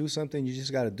scared to do something, you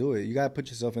just got to do it. You got to put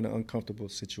yourself in an uncomfortable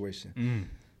situation.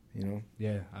 You know?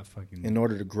 Yeah, in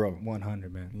order to grow.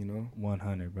 100, man. You know?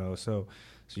 100, bro. So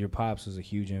your pops was a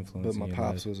huge influence. But my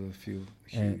pops was a huge.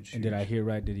 And did I hear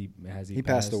right? He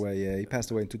passed away? Yeah, he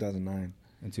passed away in 2009.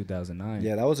 In 2009.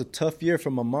 Yeah, that was a tough year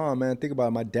for my mom, man. Think about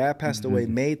it. My dad passed away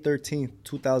May 13th,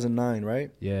 2009,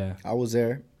 right? Yeah. I was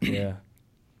there. Yeah.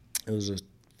 It was a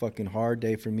fucking hard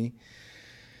day for me.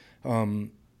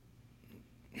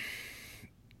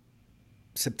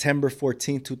 September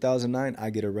 14th, 2009, I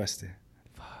get arrested.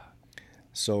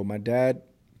 So my dad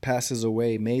passes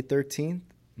away May 13th,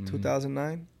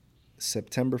 2009.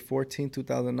 September 14th,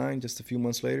 2009, just a few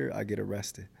months later, I get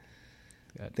arrested.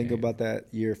 Think about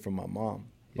that year for my mom.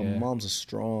 But my mom's a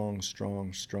strong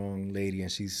lady,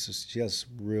 and she has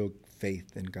real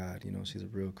faith in God. You know, she's a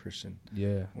real Christian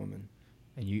woman.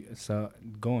 And so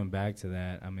going back to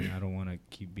that, I mean, I don't want to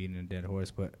keep beating a dead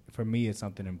horse, but for me, it's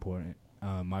something important.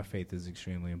 My faith is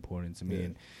extremely important to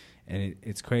me, and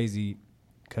it's crazy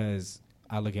because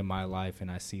I look at my life and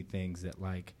I see things that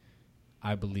like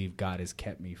I believe God has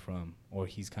kept me from, or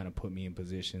He's kind of put me in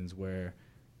positions where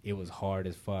it was hard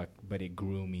as fuck, but it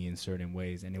grew me in certain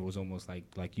ways, and it was almost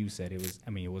like you said, it was.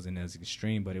 I mean, it wasn't as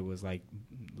extreme, but it was like,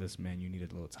 listen, man, you need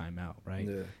a little time out, right?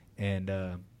 Yeah. And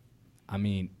I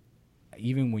mean,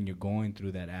 even when you're going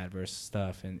through that adverse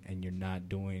stuff and you're not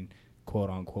doing quote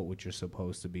unquote what you're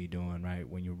supposed to be doing, right?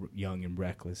 When you're young and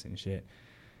reckless and shit.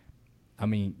 I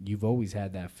mean, you've always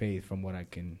had that faith from what I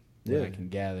can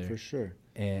gather. For sure.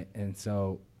 And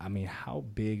so, I mean, how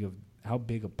big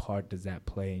a part does that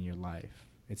play in your life?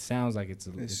 It sounds like it's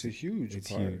a huge it's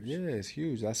part. Huge. Yeah, it's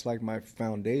huge. That's like my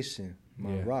foundation,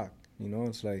 my rock. You know,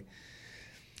 it's like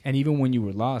And even when you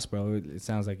were lost, bro, it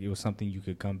sounds like it was something you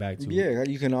could come back to. Yeah,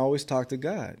 you can always talk to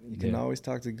God. You can always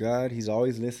talk to God. He's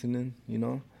always listening, you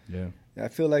know? Yeah. I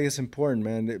feel like it's important,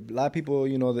 man. A lot of people,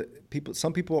 you know,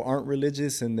 some people aren't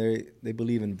religious and they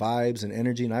believe in vibes and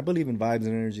energy. And I believe in vibes and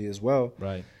energy as well.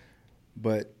 Right.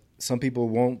 But some people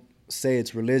won't say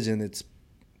it's religion. It's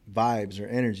vibes or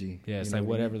energy. Yeah, it's like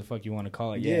whatever the fuck you want to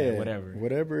call it. Yeah, whatever.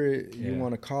 Whatever you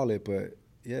want to call it. But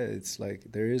yeah, it's like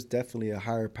there is definitely a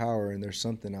higher power and there's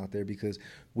something out there because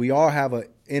we all have an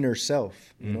inner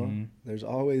self, you know? There's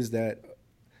always that,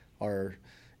 our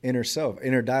inner self,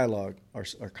 inner dialogue,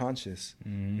 our conscious,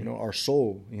 you know, our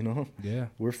soul, you know? Yeah.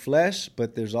 We're flesh,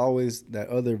 but there's always that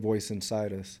other voice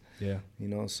inside us. Yeah. You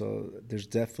know, so there's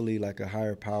definitely like a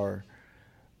higher power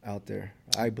out there,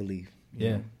 I believe.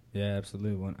 Yeah. know? Yeah,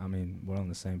 absolutely. I mean, we're on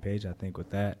the same page, I think,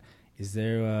 with that. Is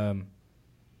there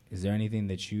anything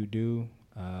that you do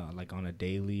like on a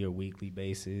daily or weekly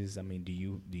basis? I mean, do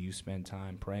you spend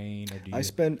time praying, or do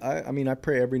you? I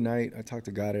pray every night. I talk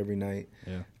to God every night.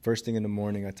 Yeah. First thing in the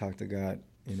morning, I talk to God.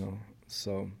 You know,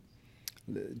 so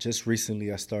just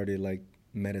recently I started like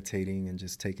meditating and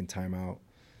just taking time out.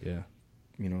 Yeah.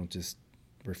 You know, just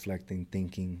reflecting,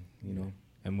 thinking. You know.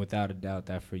 And without a doubt,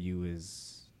 that for you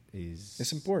is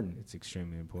it's important. It's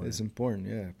extremely important. It's important,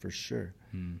 yeah, for sure.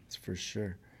 It's for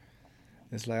sure.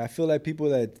 It's like I feel like people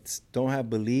that don't have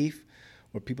belief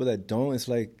or people that don't, it's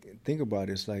like, think about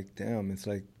it. It's like, damn, it's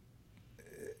like,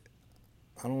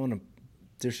 I don't want to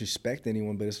disrespect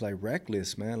anyone, but it's like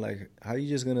reckless, man. Like, how you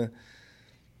just gonna,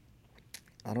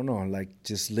 I don't know, like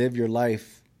just live your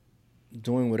life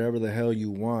doing whatever the hell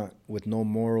you want with no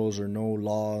morals or no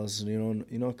laws, you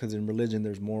know, because in religion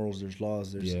there's morals, there's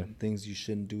laws, there's things you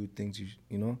shouldn't do, things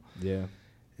you know. Yeah.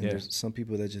 And there's some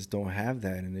people that just don't have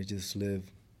that, and they just live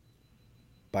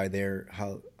by their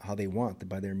how they want,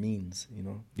 by their means, you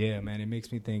know. Yeah, man, it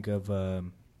makes me think of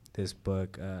this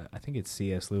book. I think it's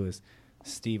C.S. Lewis.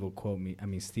 Steve will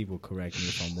correct me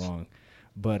if I'm wrong,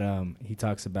 but he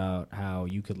talks about how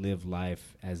you could live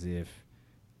life as if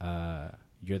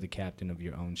you're the captain of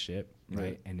your own ship,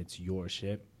 right? And it's your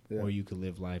ship. Yeah. Or you could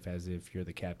live life as if you're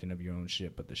the captain of your own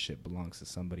ship, but the ship belongs to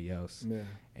somebody else. Yeah.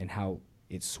 And how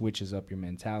it switches up your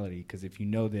mentality, because if you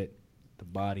know that the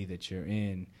body that you're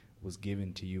in was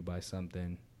given to you by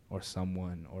something or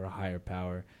someone or a higher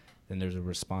power, then there's a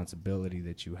responsibility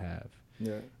that you have.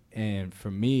 Yeah. And for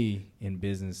me, in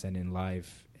business and in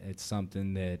life, it's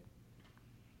something that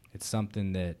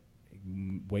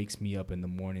wakes me up in the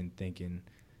morning thinking,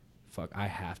 fuck, I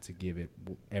have to give it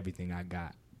everything I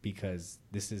got, because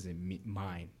this isn't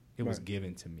mine. It was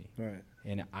given to me. Right.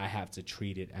 And I have to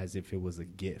treat it as if it was a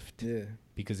gift. Yeah.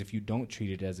 Because if you don't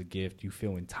treat it as a gift, you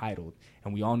feel entitled.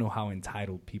 And we all know how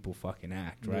entitled people fucking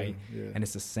act, right? Yeah. And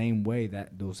it's the same way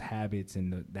that those habits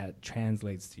and that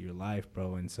translates to your life,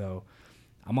 bro. And so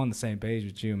I'm on the same page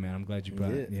with you, man. I'm glad you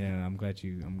brought I'm glad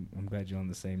you're on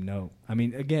the same note. I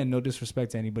mean, again, no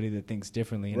disrespect to anybody that thinks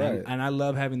differently. And I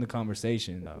love having the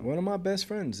conversation, though. One of my best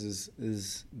friends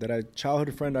is that a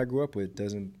childhood friend I grew up with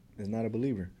is not a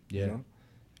believer. Yeah. You know?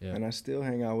 Yeah. And I still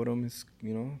hang out with him. It's,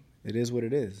 you know, it is what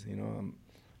it is. You know, I'm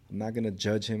not gonna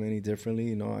judge him any differently.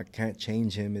 You know, I can't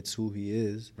change him. It's who he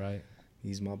is. Right.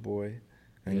 He's my boy.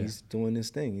 And he's doing his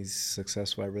thing. He's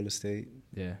successful at real estate.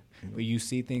 Yeah. But do you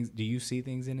see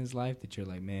things in his life that you're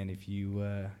like, man, if you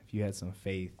had some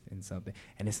faith in something,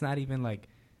 and it's not even like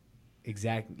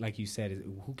exactly like you said,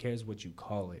 who cares what you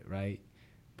call it, right?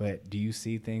 But do you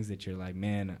see things that you're like,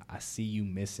 man, I see you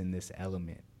missing this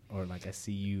element, or like I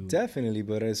see you? Definitely,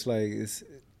 but it's like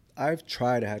I've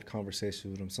tried to have conversations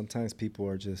with them. Sometimes people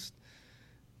are just,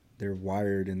 they're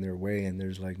wired in their way, and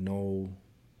there's like no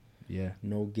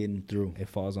getting through. It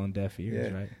falls on deaf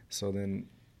ears, right? So then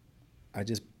I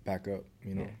just back up,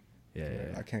 you know.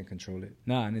 Yeah. I can't control it.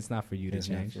 No, and it's not for you to change.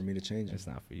 It's not for me to change it. It's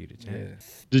not for you to change.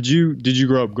 Yeah. Did you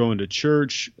grow up going to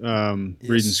church,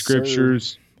 reading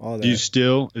scriptures? All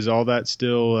that. Is all that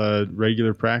still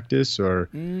regular practice, or?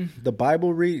 The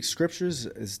Bible scriptures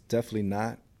is definitely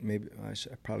not. Maybe I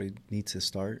probably need to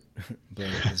start, but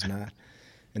it's not.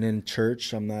 And in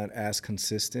church, I'm not as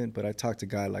consistent, but I talk to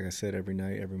God, like I said, every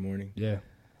night, every morning. Yeah.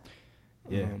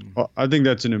 Yeah. Well, I think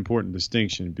that's an important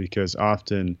distinction, because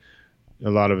often a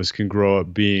lot of us can grow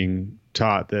up being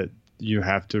taught that you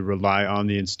have to rely on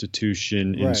the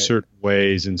institution in certain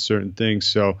ways and certain things.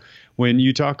 So when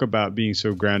you talk about being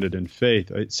so grounded in faith,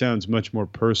 it sounds much more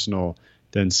personal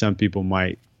than some people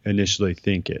might initially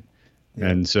think it. Yeah.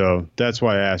 And so that's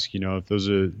why I ask, you know,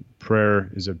 if prayer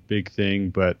is a big thing,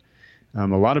 but a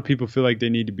lot of people feel like they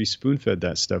need to be spoon-fed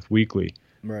that stuff weekly.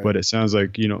 Right. But it sounds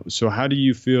like, you know, so how do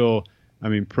you feel, I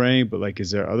mean, praying, but like,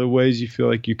 is there other ways you feel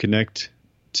like you connect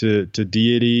to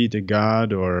deity, to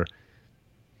God, or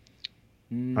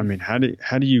I mean, how do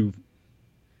you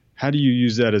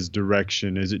use that as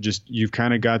direction? Is it just you've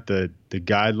kind of got the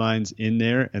guidelines in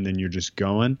there and then you're just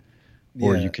going,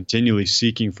 or are you continually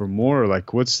seeking for more?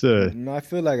 Like, what's the? No, I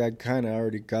feel like I kind of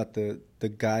already got the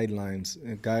guidelines.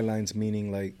 Guidelines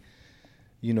meaning like,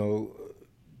 you know,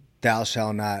 thou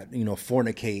shalt not, you know,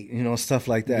 fornicate, you know, stuff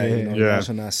like that. You know, thou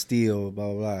shalt not steal,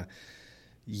 blah, blah, blah.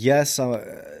 Yes,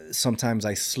 sometimes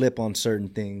I slip on certain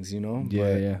things, you know,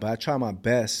 but I try my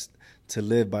best to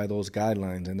live by those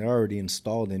guidelines, and they're already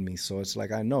installed in me. So it's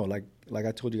like I know, like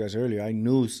I told you guys earlier, I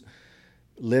knew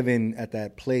living at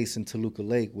that place in Toluca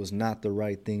Lake was not the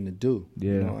right thing to do.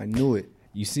 Yeah, you know, I knew it.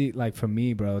 You see, like for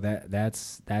me, bro,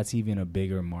 that's even a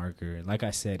bigger marker. Like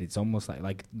I said, it's almost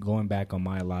like going back on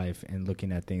my life and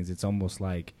looking at things. It's almost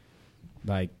like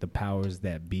the powers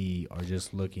that be are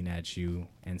just looking at you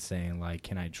and saying, like,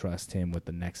 can I trust him with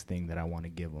the next thing that I want to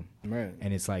give him? Right.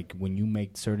 And it's like when you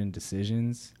make certain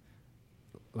decisions,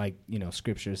 like, you know,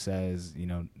 scripture says, you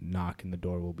know, knock and the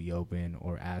door will be open,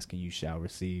 or ask and you shall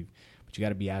receive. But you got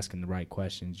to be asking the right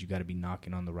questions. You got to be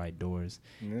knocking on the right doors.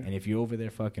 Yeah. And if you're over there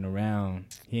fucking around,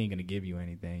 he ain't going to give you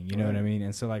anything. You know what I mean?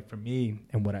 And so, like, for me,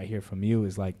 and what I hear from you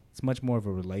is, like, it's much more of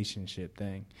a relationship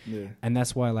thing. Yeah. And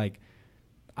that's why, like,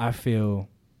 I feel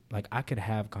like I could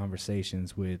have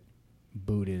conversations with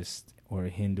Buddhists or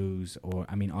Hindus, or,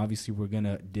 I mean, obviously we're going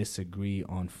to disagree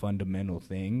on fundamental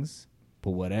things, but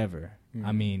whatever. Mm-hmm.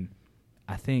 I mean,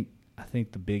 I think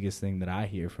the biggest thing that I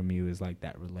hear from you is, like,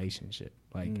 that relationship.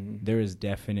 Like, there is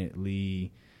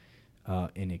definitely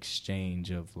an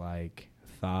exchange of, like,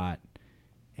 thought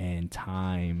and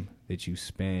time that you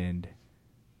spend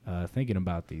thinking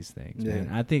about these things. Yeah. Man.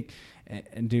 I think,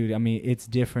 and dude, I mean, it's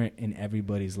different in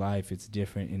everybody's life. It's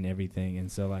different in everything.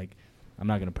 And so, like, I'm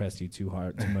not going to press you too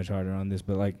much harder on this,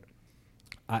 but, like,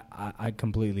 I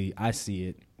completely, I see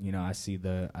it. You know, I see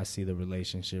the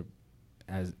relationship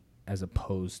as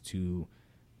opposed to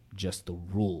just the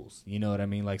rules. You know what I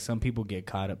mean? Like, some people get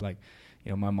caught up, like,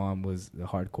 you know, my mom was a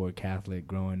hardcore Catholic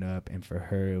growing up, and for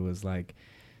her it was like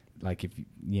if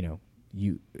you know,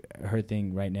 her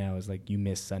thing right now is like, you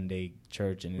miss Sunday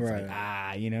church, and it's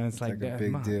like, you know, it's like a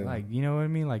big deal. Like, you know what I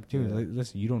mean? Like, dude,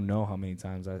 listen, you don't know how many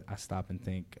times I stop and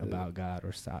think about God,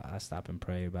 or I stop and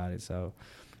pray about it. So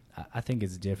I think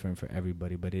it's different for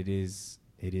everybody, but it is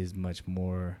much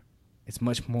more. It's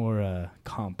much more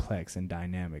complex and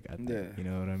dynamic, I think. Yeah, you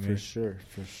know what I mean?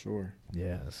 For sure.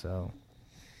 Yeah, so,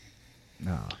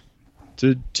 no.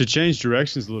 To change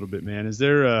directions a little bit, man, is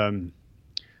there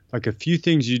like a few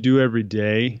things you do every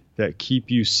day that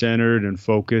keep you centered and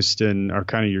focused and are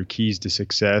kind of your keys to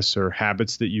success, or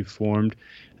habits that you've formed?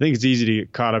 I think it's easy to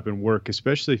get caught up in work,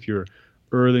 especially if you're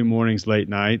early mornings, late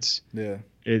nights. Yeah.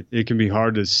 It can be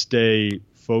hard to stay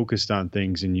focused on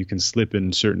things, and you can slip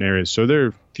in certain areas. So there are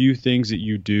a few things that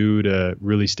you do to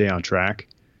really stay on track.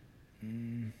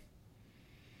 Man,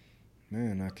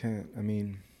 I can't. I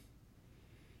mean,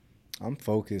 I'm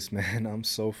focused, man. I'm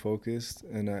so focused,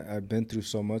 and I've been through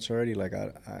so much already. Like,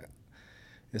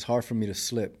 it's hard for me to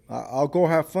slip. I'll go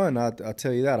have fun. I'll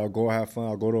tell you that. I'll go have fun.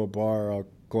 I'll go to a bar. I'll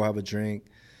go have a drink.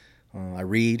 I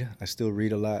read. I still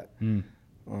read a lot.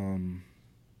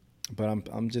 But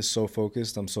I'm just so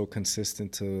focused. I'm so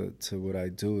consistent to what I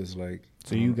do. Is like.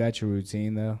 So you got your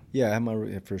routine though? Yeah, I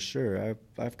have for sure.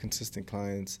 I have consistent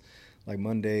clients. Like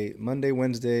Monday,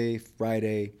 Wednesday,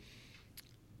 Friday,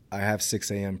 I have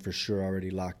 6 a.m. for sure already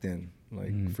locked in.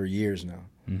 Like for years now.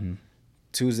 Mm-hmm.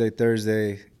 Tuesday,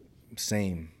 Thursday,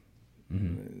 same.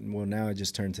 Mm-hmm. Well, now it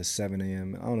just turned to 7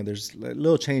 a.m. I don't know. There's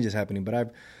little changes happening,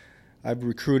 but I've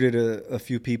recruited a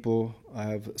few people. I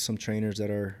have some trainers that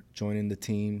are joining the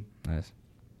team. Nice.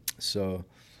 So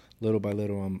little by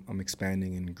little, I'm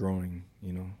expanding and growing,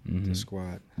 you know, the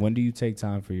squad. When do you take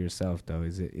time for yourself, though?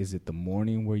 Is it the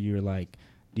morning where you're like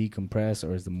decompress,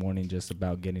 or is the morning just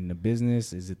about getting the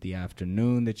business? Is it the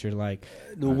afternoon that you're like?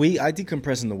 I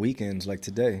decompress in the weekends, like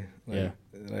today.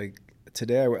 Like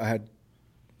today, I had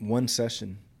one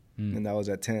session, and that was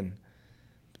at 10.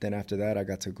 Then after that, I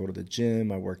got to go to the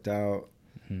gym. I worked out.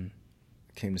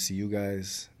 Came to see you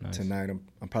guys. Nice. Tonight.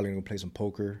 I'm probably going to play some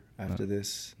poker after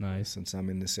this. Nice. Since I'm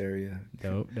in this area.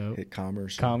 Dope. Hit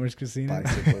Commerce Casino.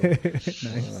 Nice.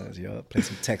 Play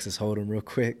some Texas Hold'em real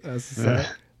quick. That's what's up.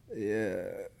 Yeah.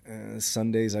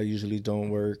 Sundays, I usually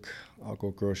don't work. I'll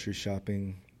go grocery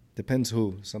shopping. Depends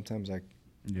who. Sometimes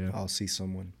I'll see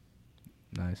someone.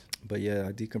 Nice. But yeah,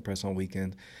 I decompress on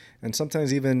weekends. And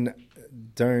sometimes even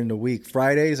during the week.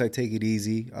 Fridays, I take it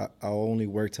easy. I'll only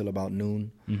work till about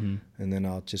noon. And then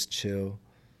I'll just chill,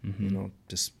 you know,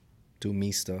 just do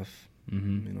me stuff.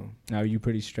 You know. Now, are you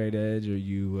pretty straight edge? Or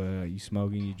you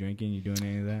smoking? You drinking? You doing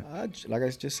any of that? Like I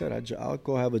just said, I'll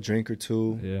go have a drink or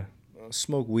two. Yeah.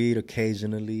 Smoke weed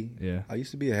occasionally. Yeah. I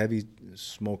used to be a heavy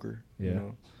smoker. Yeah. You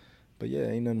know? But yeah,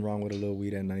 ain't nothing wrong with a little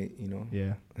weed at night, you know.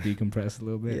 Yeah. Decompress a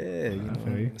little bit. Yeah, you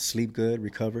know, sleep good,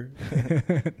 recover.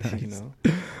 Nice. You know.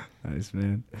 Nice,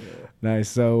 man. Yeah. Nice.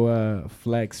 So,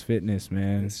 Flex Fitness,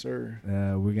 man. Yes, sir.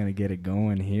 We're gonna get it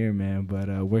going here, man. But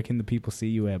where can the people see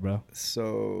you at, bro?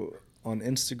 So on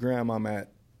Instagram, I'm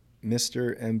at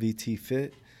Mr. MVT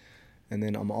Fit, and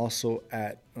then I'm also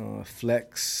at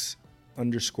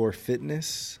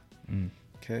Flex_Fitness.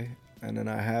 Okay. And then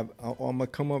I'm gonna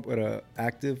come up with a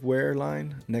active wear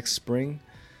line next spring,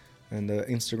 and the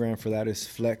Instagram for that is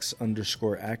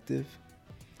Flex_Active.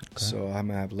 Okay. So I'm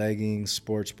gonna have leggings,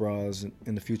 sports bras.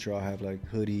 In the future, I'll have like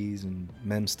hoodies and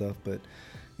men's stuff. But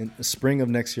in the spring of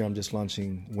next year, I'm just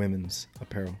launching women's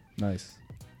apparel. Nice.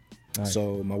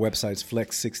 So my website's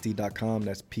flex60.com.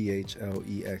 That's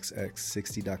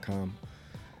PHLEXX60.com.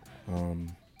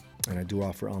 And I do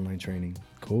offer online training.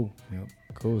 Cool. Yep.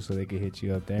 Cool. So they can hit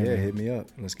you up there. Yeah, man. hit me up.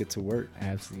 Let's get to work.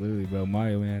 Absolutely, bro.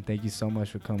 Mario, man, thank you so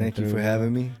much for coming Thank through. you for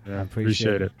having me. Yeah, I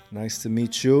appreciate it. Nice to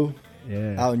meet you.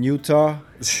 Yeah. Out in Utah.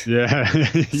 Yeah.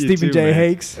 Stephen J. man.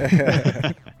 Hakes.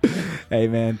 Hey,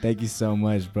 man, thank you so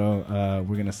much, bro.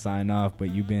 We're going to sign off,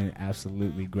 but you've been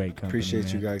absolutely great company. Appreciate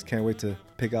man. you guys. Can't wait to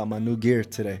pick out my new gear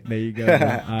today. There you go.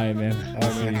 Man. All right, man. All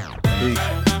right, man. Peace.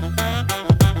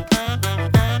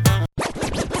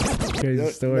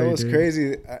 Crazy story. That was dude.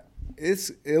 crazy.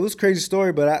 It was a crazy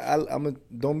story, but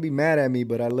don't be mad at me,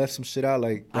 but I left some shit out.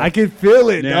 Like I could feel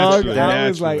it, dog. Naturally, I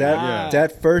was like,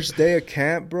 that first day of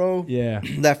camp, bro. Yeah.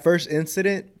 That first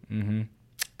incident, Mm-hmm.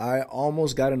 I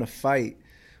almost got in a fight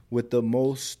with the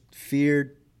most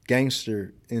feared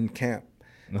gangster in camp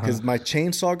because my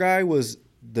chainsaw guy was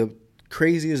the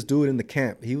craziest dude in the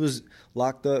camp. He was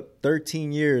locked up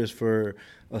 13 years for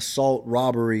assault,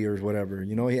 robbery, or whatever,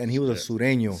 you know, and he was a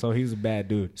sureño. So he was a bad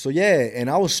dude. So yeah, and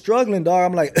I was struggling, dog.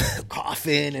 I'm like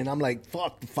coughing, and I'm like,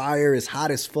 fuck the fire, it's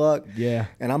hot as fuck. Yeah.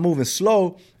 And I'm moving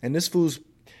slow, and this fool's,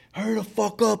 hurry the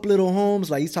fuck up, little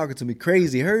Holmes. Like, he's talking to me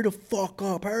crazy. Hurry the fuck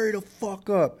up, hurry the fuck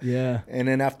up. Yeah. And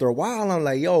then after a while, I'm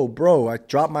like, yo, bro, I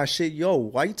dropped my shit. Yo,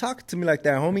 why you talking to me like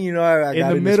that, homie? You know, I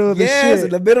got in the middle of the shit. in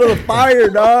the middle of the fire,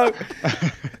 dog.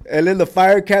 And then the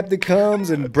fire captain comes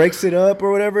and breaks it up or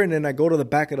whatever. And then I go to the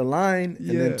back of the line.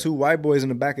 And then two white boys in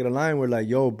the back of the line were like,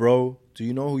 yo, bro, do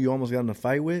you know who you almost got in a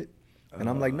fight with? And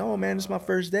I'm like, no, man, it's my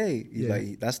first day. He's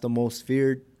like, that's the most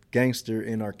feared gangster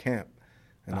in our camp.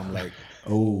 And I'm like,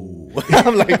 oh.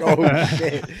 I'm like, oh,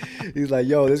 shit. He's like,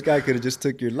 yo, this guy could have just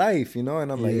took your life, you know? And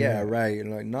I'm like, yeah, right.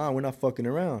 And like, nah, we're not fucking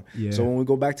around. Yeah. So when we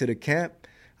go back to the camp,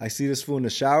 I see this fool in the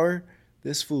shower.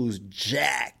 This fool's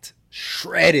jacked,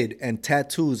 shredded, and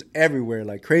tattoos everywhere,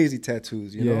 like crazy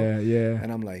tattoos, you know? Yeah.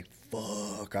 And I'm like,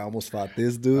 fuck, I almost fought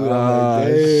this dude. I'm like,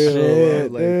 damn.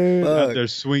 Shit, Like, Out there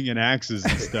swinging axes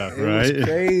and stuff, right? It was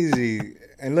crazy.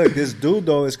 And look, this dude,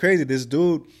 though, is crazy. This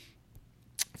dude,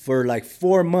 for like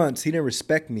 4 months, he didn't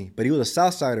respect me, but he was a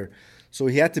Southsider. So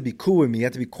he had to be cool with me. He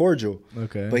had to be cordial.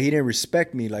 Okay. But he didn't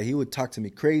respect me. Like, he would talk to me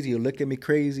crazy. He would look at me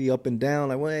crazy up and down.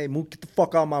 Like, well, hey, move, get the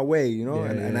fuck out of my way, you know?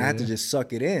 And I had to just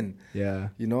suck it in. Yeah.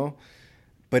 You know?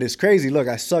 But it's crazy. Look,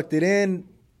 I sucked it in.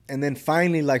 And then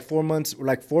finally, like 4 months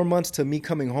to me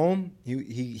coming home,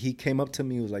 he came up to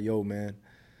me. He was like, yo, man.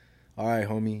 All right,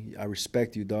 homie, I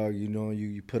respect you, dog. You know,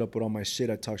 you put up with all my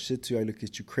shit. I talk shit to you. I look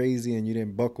at you crazy, and you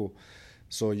didn't buckle.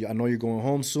 So I know you're going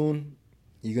home soon.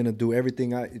 You're going to do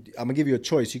everything. I'm going to give you a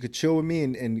choice. You could chill with me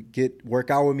and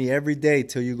work out with me every day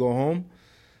till you go home.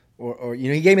 Or you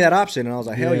know, he gave me that option, and I was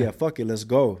like, hell yeah, fuck it, let's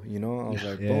go. You know, I was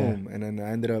like, boom. And then I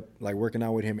ended up like working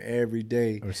out with him every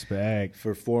day. Respect.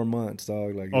 For 4 months,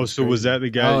 dog. Like, Oh, so was that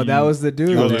the guy? Oh, that was the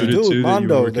dude. That was the dude,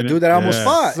 Mondo, the dude that I almost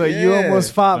fought. So you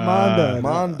almost fought Mondo.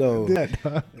 Mondo.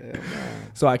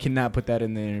 So I cannot put that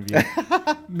in the interview.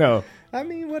 No. I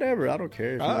mean, whatever. I don't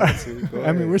care. If you want to. Go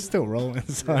I mean, ahead. we're still rolling,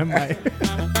 so I might.